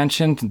contact you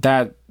mentioned,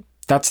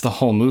 that's the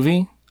whole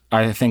movie.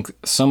 I think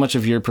so much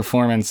of your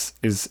performance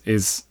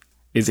is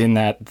in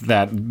that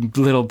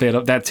little bit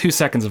of that 2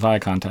 seconds of eye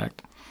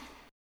contact.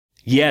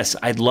 Yes,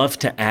 I'd love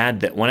to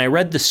add that when I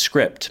read the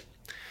script,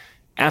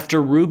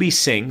 after Ruby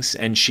sings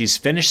and she's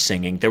finished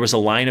singing, there was a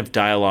line of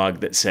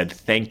dialogue that said,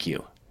 "Thank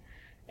you."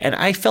 And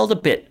I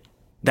felt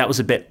that was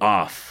a bit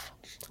off.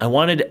 I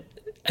wanted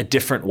a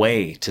different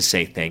way to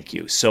say thank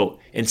you. So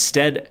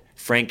instead,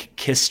 Frank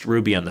kissed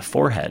Ruby on the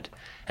forehead.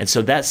 And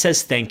so that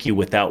says thank you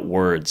without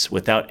words,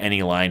 without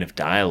any line of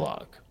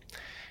dialogue.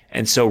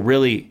 And so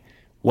really,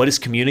 what is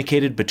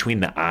communicated between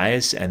the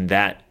eyes and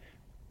that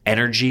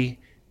energy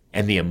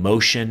and the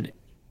emotion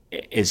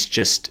is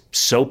just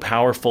so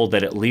powerful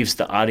that it leaves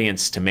the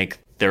audience to make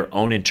their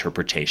own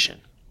interpretation.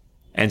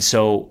 And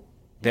so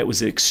that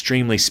was an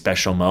extremely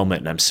special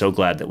moment, and I'm so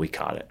glad that we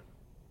caught it.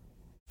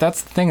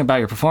 That's the thing about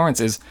your performance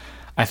is,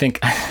 I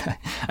think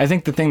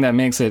the thing that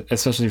makes it,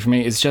 especially for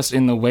me, is just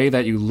in the way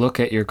that you look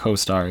at your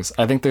co-stars.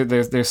 I think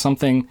there's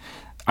something,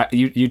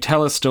 you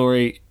tell a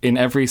story in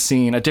every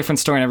scene, a different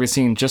story in every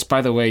scene, just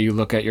by the way you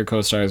look at your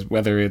co-stars,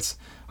 whether it's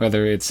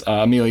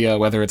Amelia,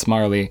 whether it's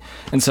Marley.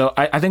 And so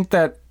I think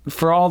that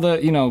for all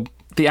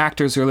the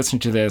actors who are listening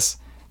to this,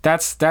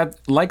 that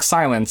like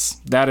silence,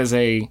 that is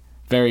a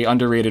very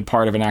underrated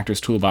part of an actor's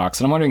toolbox.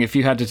 And I'm wondering if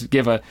you had to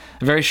give a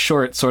very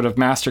short sort of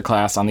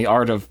masterclass on the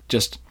art of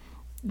just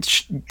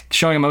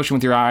showing emotion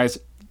with your eyes,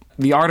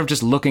 the art of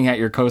just looking at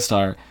your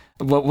co-star,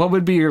 what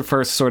would be your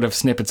first sort of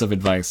snippets of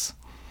advice?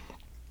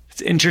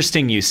 It's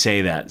interesting you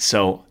say that.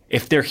 So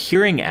if they're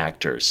hearing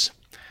actors,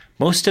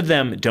 most of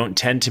them don't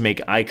tend to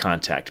make eye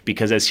contact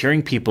because as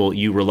hearing people,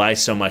 you rely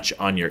so much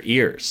on your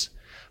ears.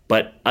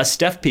 But us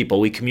deaf people,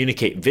 we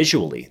communicate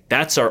visually.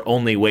 That's our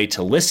only way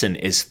to listen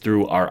is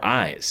through our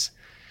eyes.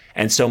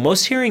 And so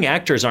most hearing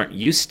actors aren't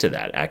used to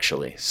that,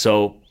 actually.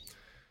 So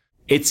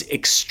it's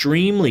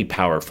extremely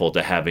powerful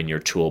to have in your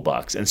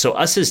toolbox. And so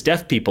us as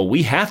deaf people,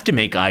 we have to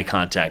make eye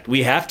contact.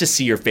 We have to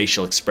see your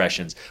facial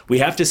expressions. We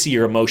have to see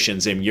your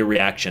emotions and your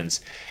reactions.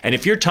 And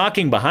if you're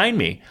talking behind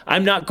me,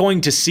 I'm not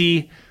going to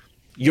see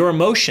your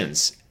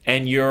emotions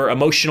and your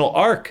emotional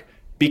arc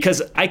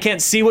because I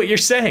can't see what you're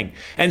saying.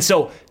 And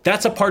so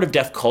that's a part of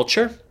deaf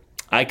culture,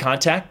 eye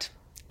contact.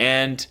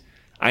 And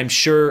I'm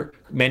sure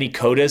many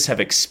codas have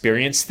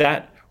experienced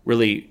that,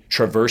 really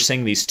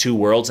traversing these two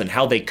worlds and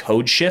how they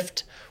code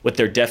shift with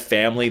their deaf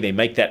family. They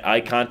make that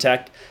eye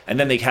contact and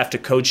then they have to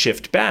code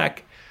shift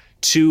back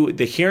to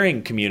the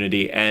hearing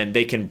community and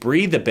they can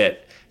breathe a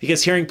bit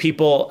because hearing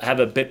people have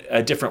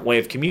a different way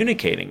of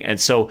communicating.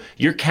 And so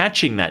you're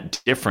catching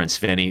that difference,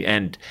 Vinny,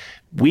 and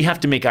we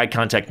have to make eye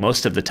contact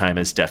most of the time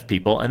as deaf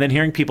people, and then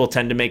hearing people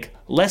tend to make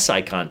less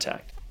eye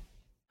contact.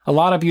 A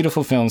lot of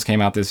beautiful films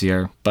came out this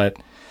year, but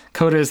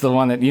Coda is the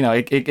one that,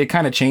 it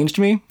kind of changed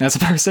me as a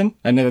person.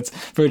 I know it's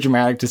very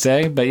dramatic to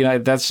say,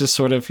 but, that's just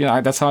sort of,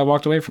 that's how I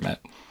walked away from it.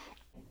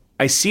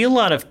 I see a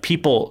lot of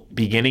people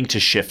beginning to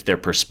shift their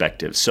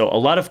perspectives. So a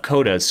lot of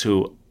codas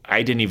who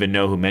I didn't even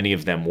know who many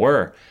of them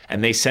were,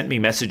 and they sent me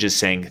messages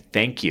saying,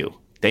 thank you,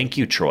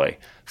 Troy.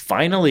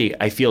 Finally,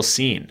 I feel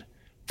seen.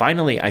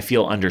 Finally, I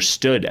feel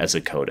understood as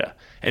a coda,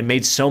 and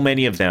made so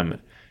many of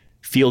them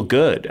feel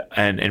good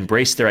and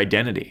embrace their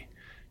identity.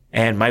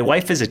 And my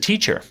wife is a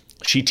teacher.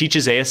 She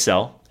teaches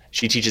ASL.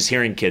 She teaches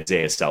hearing kids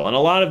ASL. And a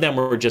lot of them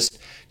were just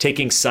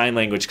taking sign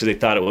language because they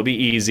thought it would be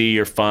easy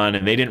or fun,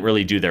 and they didn't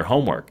really do their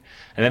homework.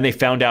 And then they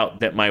found out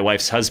that my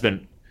wife's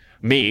husband,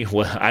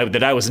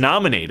 that I was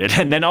nominated.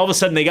 And then all of a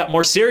sudden they got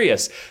more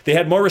serious. They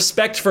had more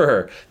respect for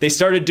her. They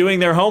started doing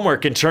their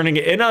homework and turning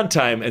it in on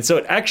time. And so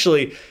it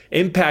actually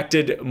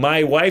impacted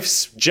my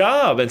wife's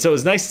job. And so it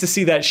was nice to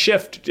see that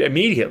shift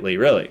immediately,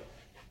 really.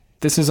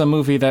 This is a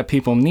movie that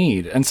people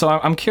need. And so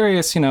I'm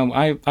curious,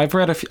 I've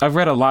read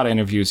a lot of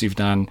interviews you've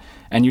done,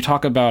 and you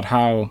talk about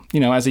how,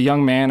 as a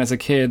young man, as a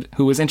kid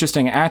who was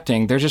interested in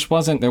acting, there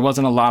wasn't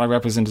a lot of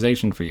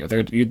representation for you.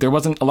 There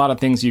wasn't a lot of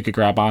things you could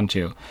grab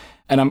onto.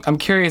 And I'm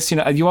curious,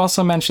 you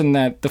also mentioned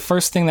that the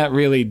first thing that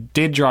really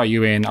did draw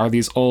you in are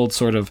these old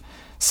sort of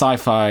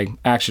sci-fi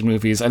action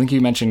movies. I think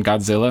you mentioned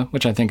Godzilla,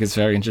 which I think is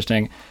very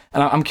interesting.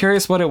 And I'm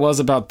curious what it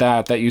was about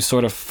that you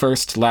sort of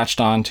first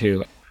latched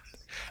onto.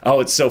 Oh,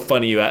 it's so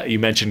funny you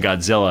mentioned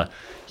Godzilla.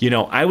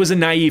 I was a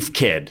naive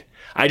kid.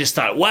 I just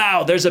thought,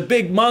 wow, there's a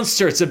big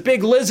monster. It's a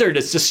big lizard.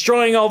 It's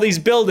destroying all these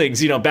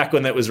buildings, back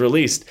when that was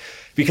released.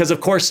 Because,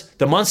 of course,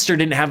 the monster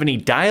didn't have any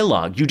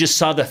dialogue. You just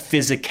saw the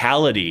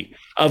physicality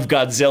of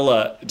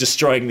Godzilla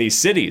destroying these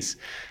cities.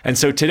 And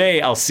so today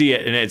I'll see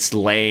it and it's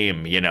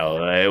lame.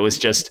 It was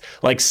just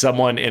like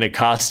someone in a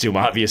costume,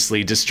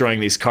 obviously destroying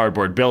these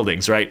cardboard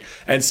buildings, right?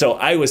 And so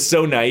I was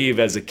so naive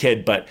as a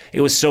kid, but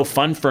it was so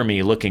fun for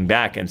me looking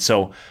back. And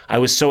so I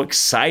was so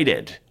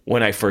excited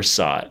when I first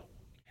saw it.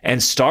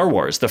 And Star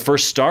Wars, the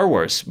first Star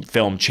Wars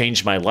film,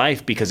 changed my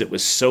life because it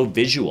was so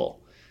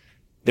visual.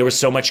 There was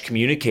so much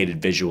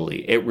communicated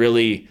visually. It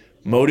really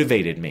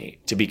motivated me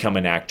to become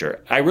an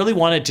actor. I really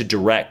wanted to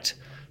direct,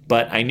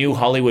 but I knew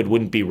Hollywood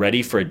wouldn't be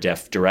ready for a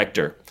deaf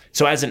director.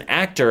 So as an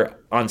actor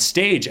on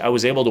stage, I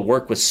was able to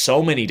work with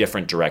so many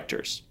different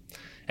directors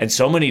and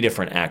so many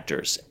different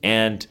actors.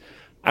 And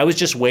I was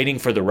just waiting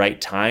for the right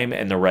time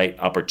and the right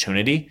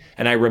opportunity,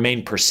 and I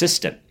remained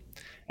persistent.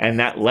 And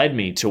that led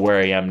me to where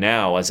I am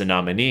now as a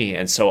nominee.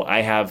 And so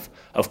I have,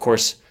 of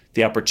course,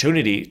 the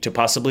opportunity to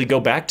possibly go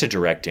back to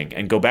directing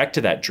and go back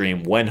to that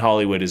dream when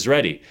Hollywood is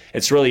ready.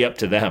 It's really up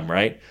to them,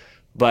 right?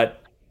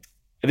 But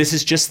this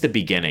is just the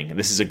beginning.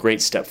 This is a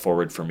great step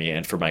forward for me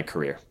and for my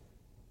career.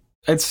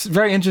 It's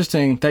very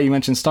interesting that you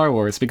mentioned Star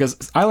Wars,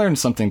 because I learned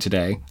something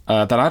today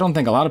that I don't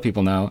think a lot of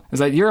people know, is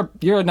that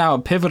you're now a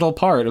pivotal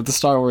part of the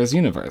Star Wars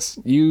universe.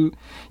 You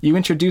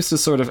introduced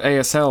this sort of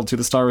ASL to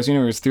the Star Wars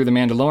universe through The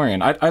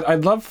Mandalorian.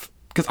 I'd love,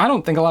 because I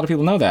don't think a lot of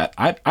people know that.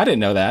 I didn't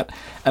know that.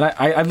 And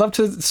I'd love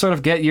to sort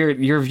of get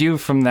your view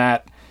from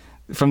that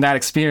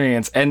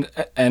experience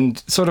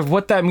and sort of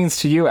what that means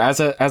to you as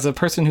a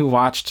person who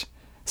watched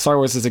Star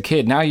Wars as a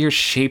kid. Now you're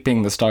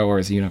shaping the Star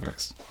Wars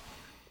universe.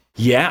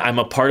 Yeah, I'm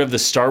a part of the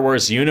Star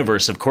Wars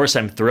universe. Of course,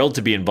 I'm thrilled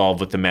to be involved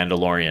with The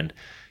Mandalorian.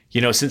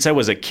 Since I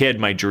was a kid,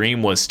 my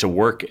dream was to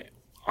work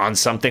on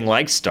something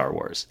like Star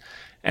Wars.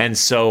 And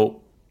so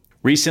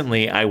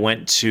recently I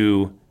went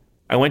to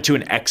an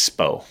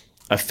expo,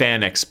 a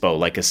fan expo,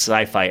 like a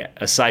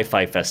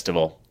sci-fi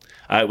festival.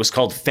 It was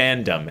called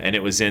Fandom, and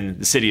it was in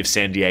the city of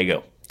San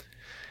Diego.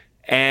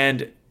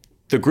 And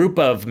the group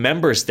of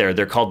members there,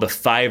 they're called the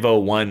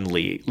 501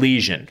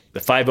 Legion,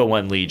 the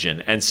 501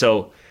 Legion. And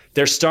so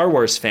they're Star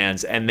Wars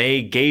fans, and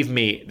they gave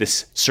me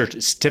this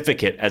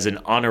certificate as an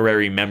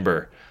honorary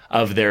member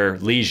of their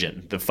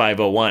Legion, the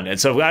 501. And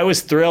so I was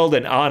thrilled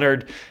and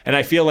honored, and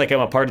I feel like I'm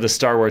a part of the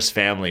Star Wars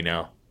family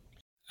now.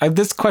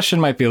 this question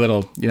might be a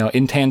little,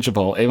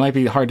 intangible. It might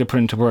be hard to put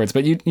into words,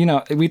 but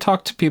we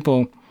talk to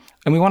people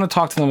and we want to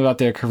talk to them about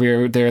their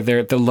career,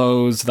 the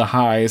lows, the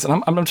highs.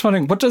 And I'm just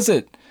wondering, what does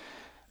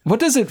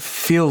it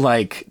feel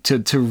like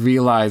to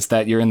realize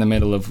that you're in the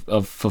middle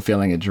of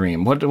fulfilling a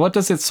dream? What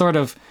does it sort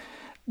of,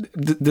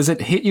 does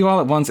it hit you all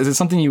at once? Is it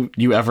something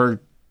you ever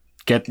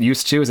get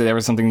used to? Is it ever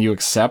something you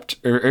accept,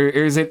 or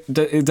does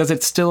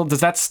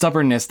that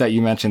stubbornness that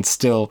you mentioned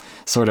still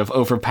sort of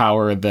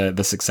overpower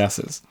the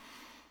successes?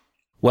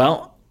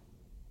 Well,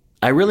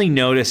 I really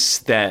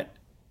noticed that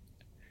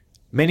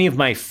many of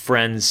my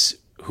friends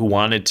who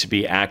wanted to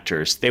be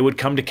actors, they would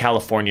come to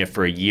California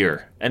for a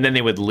year and then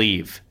they would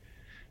leave,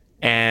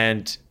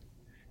 and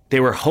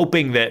they were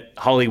hoping that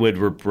Hollywood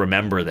would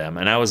remember them.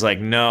 And I was like,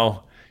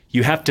 no,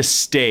 you have to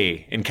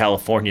stay in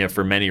California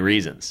for many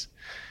reasons.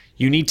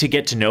 You need to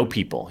get to know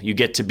people. You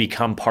get to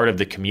become part of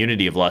the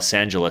community of Los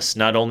Angeles,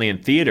 not only in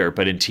theater,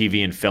 but in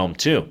TV and film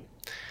too.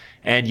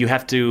 And you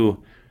have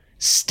to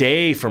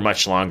stay for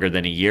much longer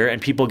than a year,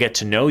 and people get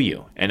to know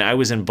you. And I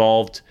was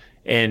involved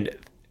in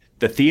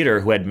the theater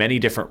who had many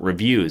different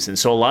reviews. And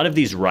so a lot of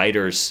these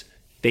writers,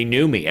 they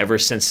knew me ever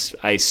since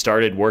I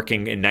started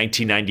working in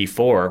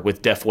 1994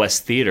 with Deaf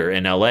West Theater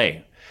in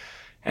LA.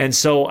 And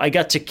so I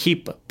got to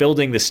keep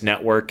building this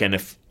network, and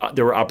if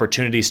there were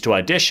opportunities to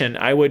audition,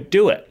 I would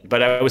do it.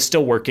 But I was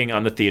still working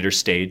on the theater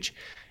stage,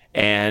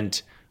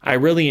 and I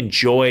really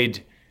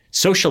enjoyed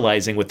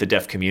socializing with the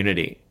deaf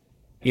community,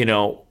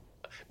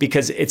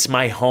 because it's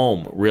my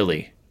home,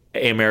 really,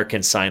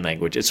 American Sign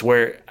Language.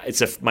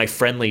 It's my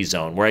friendly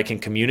zone where I can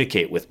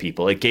communicate with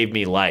people. It gave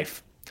me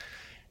life.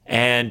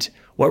 And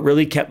what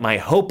really kept my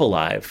hope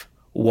alive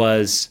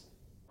was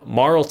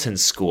Marlton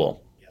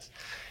School.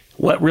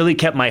 What really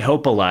kept my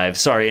hope alive,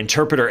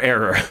 interpreter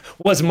error,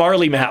 was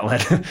Marlee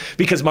Matlin,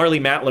 because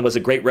Marlee Matlin was a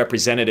great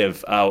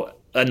representative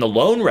and the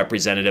lone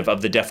representative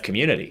of the deaf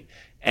community.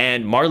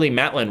 And Marlee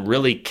Matlin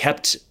really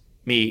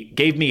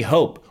gave me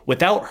hope.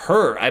 Without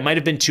her, I might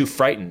have been too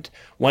frightened.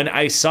 When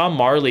I saw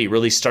Marlee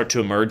really start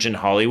to emerge in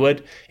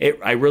Hollywood,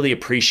 I really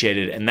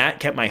appreciated it, and that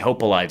kept my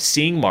hope alive,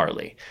 seeing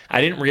Marlee. I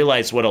didn't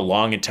realize what a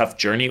long and tough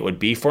journey it would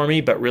be for me,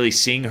 but really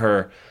seeing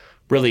her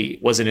really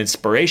was an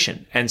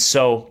inspiration. And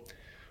so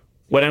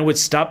when I would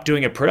stop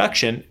doing a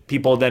production,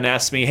 people then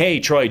asked me, hey,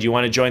 Troy, do you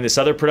want to join this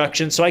other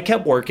production? So I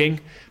kept working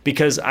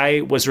because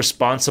I was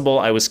responsible.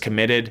 I was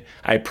committed.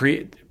 I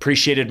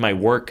appreciated my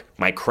work,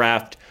 my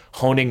craft,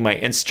 honing my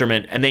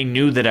instrument, and they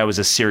knew that I was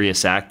a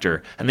serious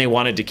actor, and they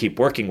wanted to keep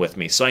working with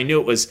me. So I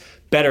knew it was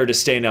better to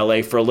stay in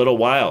LA for a little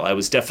while. I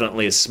was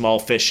definitely a small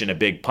fish in a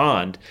big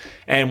pond.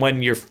 And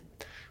when you're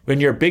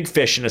a big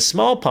fish in a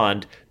small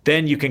pond,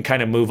 then you can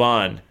kind of move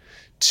on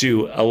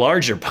to a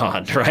larger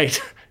pond,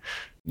 right?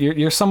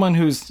 You're someone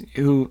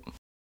who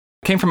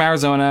came from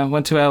Arizona,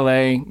 went to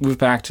LA, moved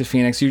back to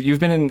Phoenix. You've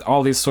been in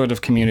all these sort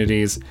of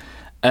communities,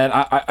 and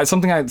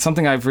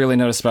something I've really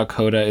noticed about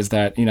Coda is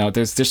that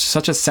there's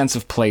such a sense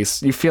of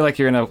place. You feel like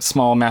you're in a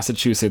small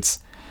Massachusetts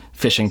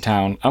fishing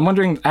town. I'm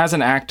wondering, as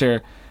an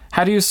actor,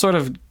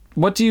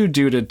 what do you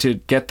do to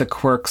get the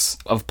quirks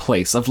of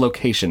place, of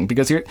location?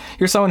 Because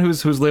you're someone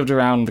who's lived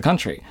around the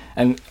country,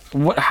 and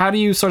how do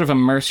you sort of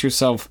immerse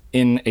yourself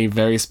in a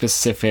very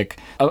specific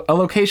a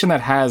location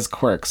that has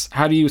quirks?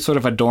 How do you sort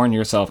of adorn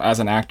yourself as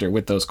an actor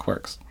with those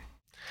quirks?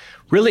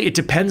 Really, it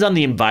depends on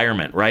the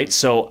environment, right?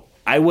 So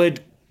I would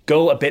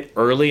go a bit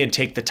early and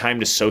take the time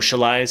to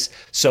socialize.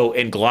 So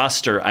in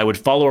Gloucester, I would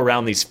follow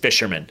around these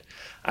fishermen.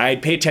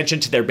 I'd pay attention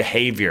to their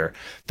behavior,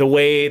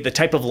 the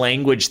type of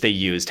language they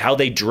used, how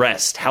they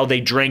dressed, how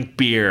they drank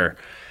beer,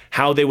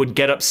 how they would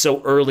get up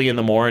so early in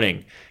the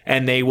morning,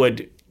 and they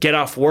would get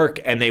off work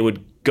and they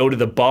would go to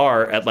the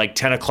bar at like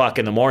 10 o'clock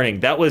in the morning.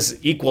 That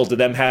was equal to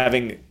them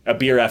having a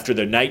beer after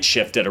their night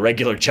shift at a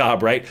regular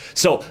job, right?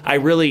 So I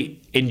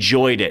really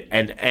enjoyed it,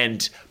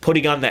 and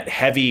putting on that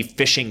heavy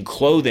fishing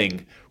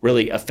clothing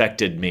really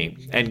affected me.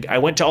 And I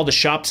went to all the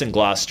shops in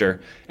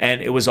Gloucester,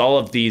 and it was all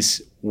of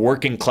these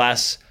working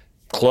class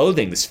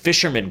clothing, this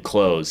fisherman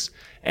clothes,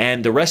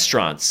 and the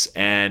restaurants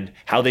and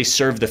how they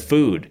serve the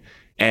food.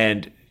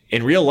 And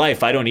in real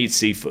life, I don't eat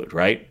seafood,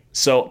 right?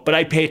 So, but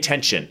I pay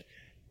attention.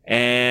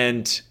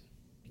 And,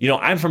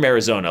 I'm from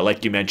Arizona,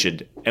 like you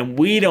mentioned, and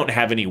we don't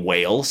have any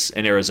whales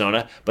in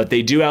Arizona, but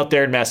they do out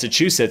there in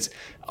Massachusetts.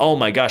 Oh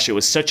my gosh, it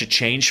was such a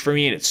change for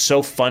me, and it's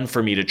so fun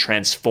for me to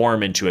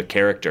transform into a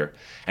character.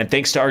 And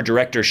thanks to our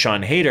director,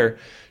 Sean Hayter,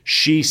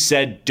 she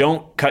said,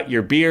 don't cut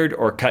your beard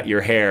or cut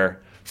your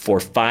hair for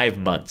 5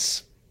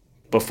 months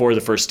before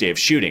the first day of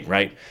shooting,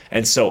 right?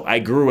 And so I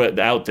grew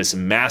out this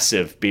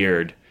massive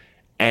beard,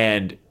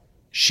 and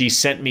she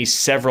sent me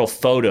several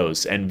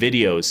photos and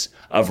videos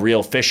of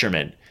real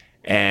fishermen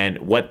and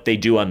what they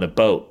do on the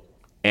boat.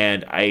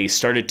 And I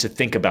started to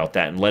think about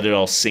that and let it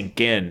all sink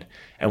in.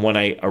 And when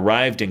I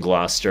arrived in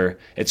Gloucester,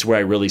 it's where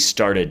I really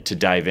started to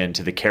dive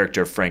into the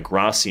character of Frank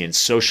Rossi and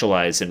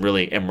socialize and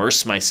really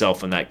immerse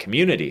myself in that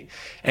community.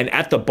 And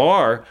at the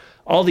bar,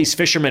 all these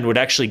fishermen would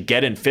actually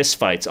get in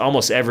fistfights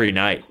almost every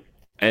night.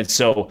 And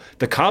so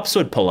the cops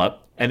would pull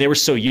up and they were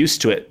so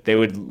used to it, they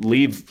would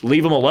leave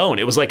them alone.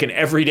 It was like an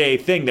everyday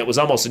thing that was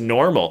almost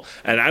normal.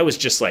 And I was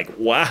just like,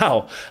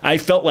 wow. I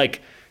felt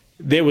like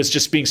they was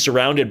just being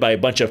surrounded by a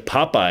bunch of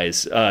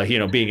Popeyes,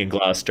 being in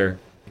Gloucester.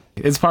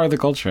 It's part of the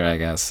culture, I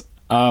guess.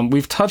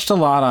 We've touched a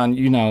lot on,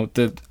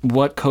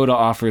 what Coda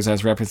offers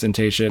as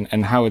representation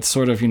and how it's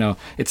sort of,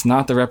 it's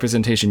not the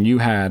representation you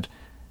had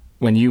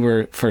when you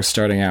were first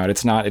starting out.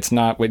 It's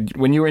not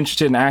when you were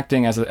interested in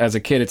acting as a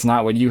kid, it's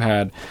not what you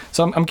had.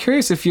 So I'm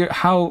curious if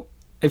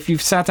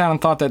you've sat down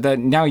and thought that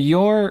now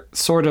you're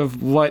sort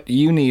of what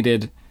you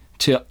needed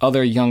to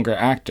other younger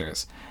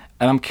actors.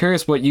 And I'm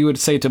curious what you would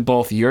say to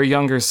both your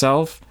younger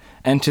self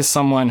and to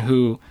someone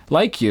who,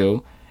 like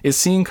you, is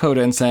seeing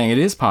Coda and saying it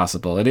is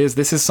possible.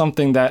 This is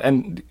something that,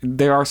 and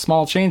there are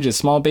small changes,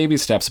 small baby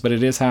steps, but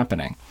it is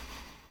happening.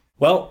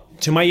 Well,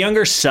 to my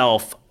younger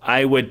self,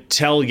 I would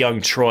tell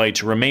young Troy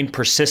to remain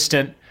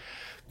persistent,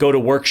 go to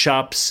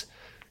workshops,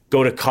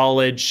 go to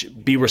college,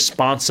 be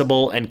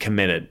responsible and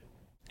committed.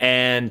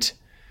 And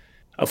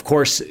of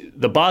course,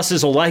 the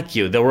bosses will like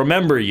you. They'll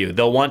remember you.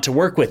 They'll want to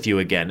work with you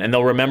again, and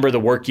they'll remember the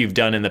work you've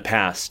done in the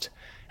past.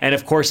 And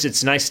of course,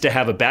 it's nice to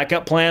have a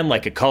backup plan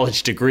like a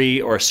college degree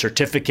or a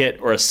certificate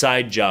or a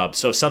side job.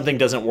 So if something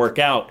doesn't work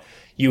out,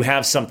 you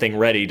have something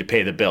ready to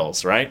pay the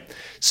bills, right?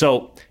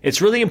 So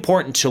it's really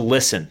important to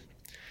listen.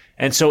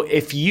 And so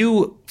if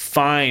you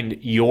find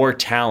your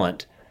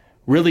talent,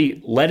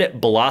 really let it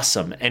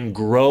blossom and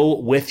grow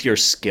with your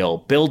skill,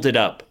 build it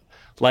up.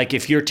 Like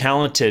if you're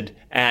talented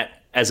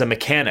as a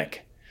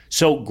mechanic,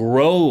 so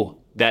grow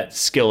that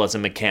skill as a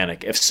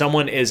mechanic. If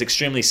someone is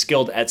extremely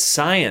skilled at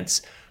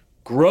science,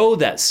 grow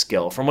that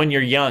skill from when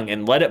you're young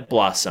and let it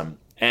blossom.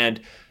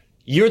 And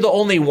you're the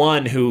only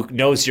one who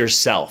knows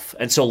yourself.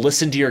 And so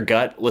listen to your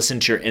gut, listen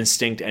to your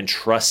instinct, and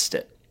trust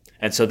it.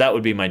 And so that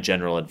would be my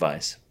general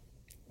advice.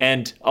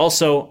 And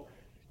also,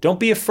 don't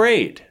be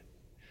afraid.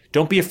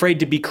 Don't be afraid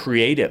to be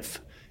creative.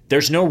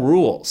 There's no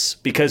rules,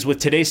 because with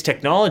today's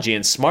technology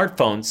and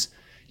smartphones,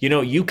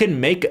 you can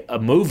make a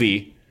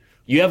movie.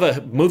 You have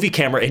a movie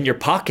camera in your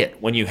pocket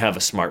when you have a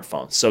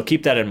smartphone. So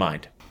keep that in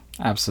mind.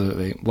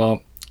 Absolutely.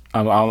 Well,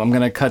 I'm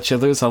going to cut you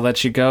loose. I'll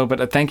let you go.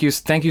 But thank you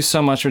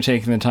so much for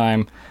taking the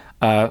time.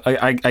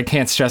 I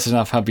can't stress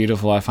enough how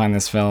beautiful I find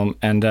this film.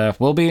 And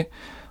we'll be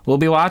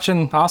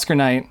watching Oscar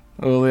night.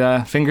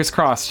 Fingers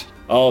crossed.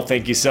 Oh,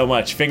 thank you so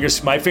much.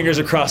 My fingers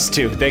are crossed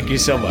too. Thank you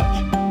so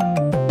much.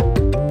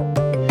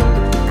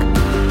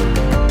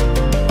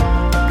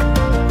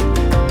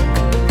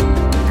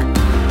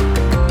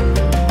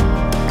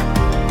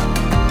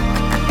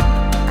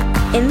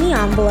 In the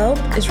Envelope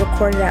is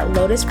recorded at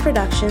Lotus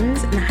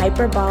Productions and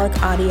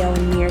Hyperbolic Audio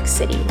in New York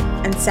City,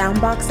 and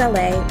Soundbox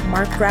LA,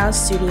 Mark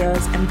Grouse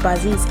Studios, and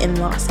Buzzies in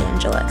Los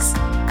Angeles.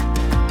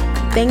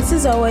 Thanks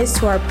as always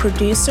to our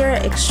producer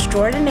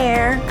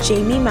extraordinaire,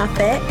 Jamie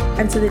Muffett,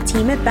 and to the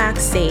team at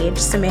Backstage,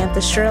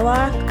 Samantha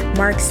Sherlock,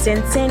 Mark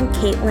Stinson,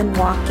 Caitlin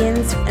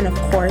Watkins, and of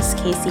course,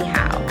 Casey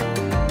Howe.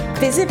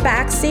 Visit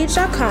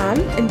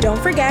Backstage.com, and don't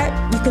forget,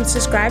 you can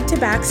subscribe to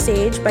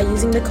Backstage by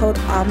using the code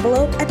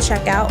ENVELOPE at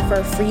checkout for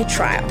a free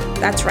trial.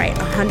 That's right,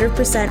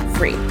 100%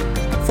 free.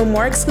 For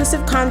more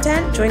exclusive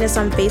content, join us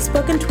on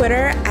Facebook and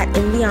Twitter at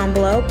In the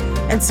Envelope,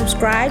 and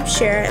subscribe,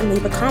 share, and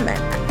leave a comment.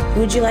 Who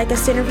would you like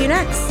us to interview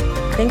next?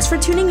 Thanks for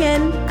tuning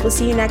in. We'll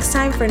see you next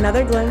time for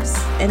another glimpse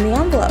in the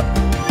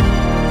envelope.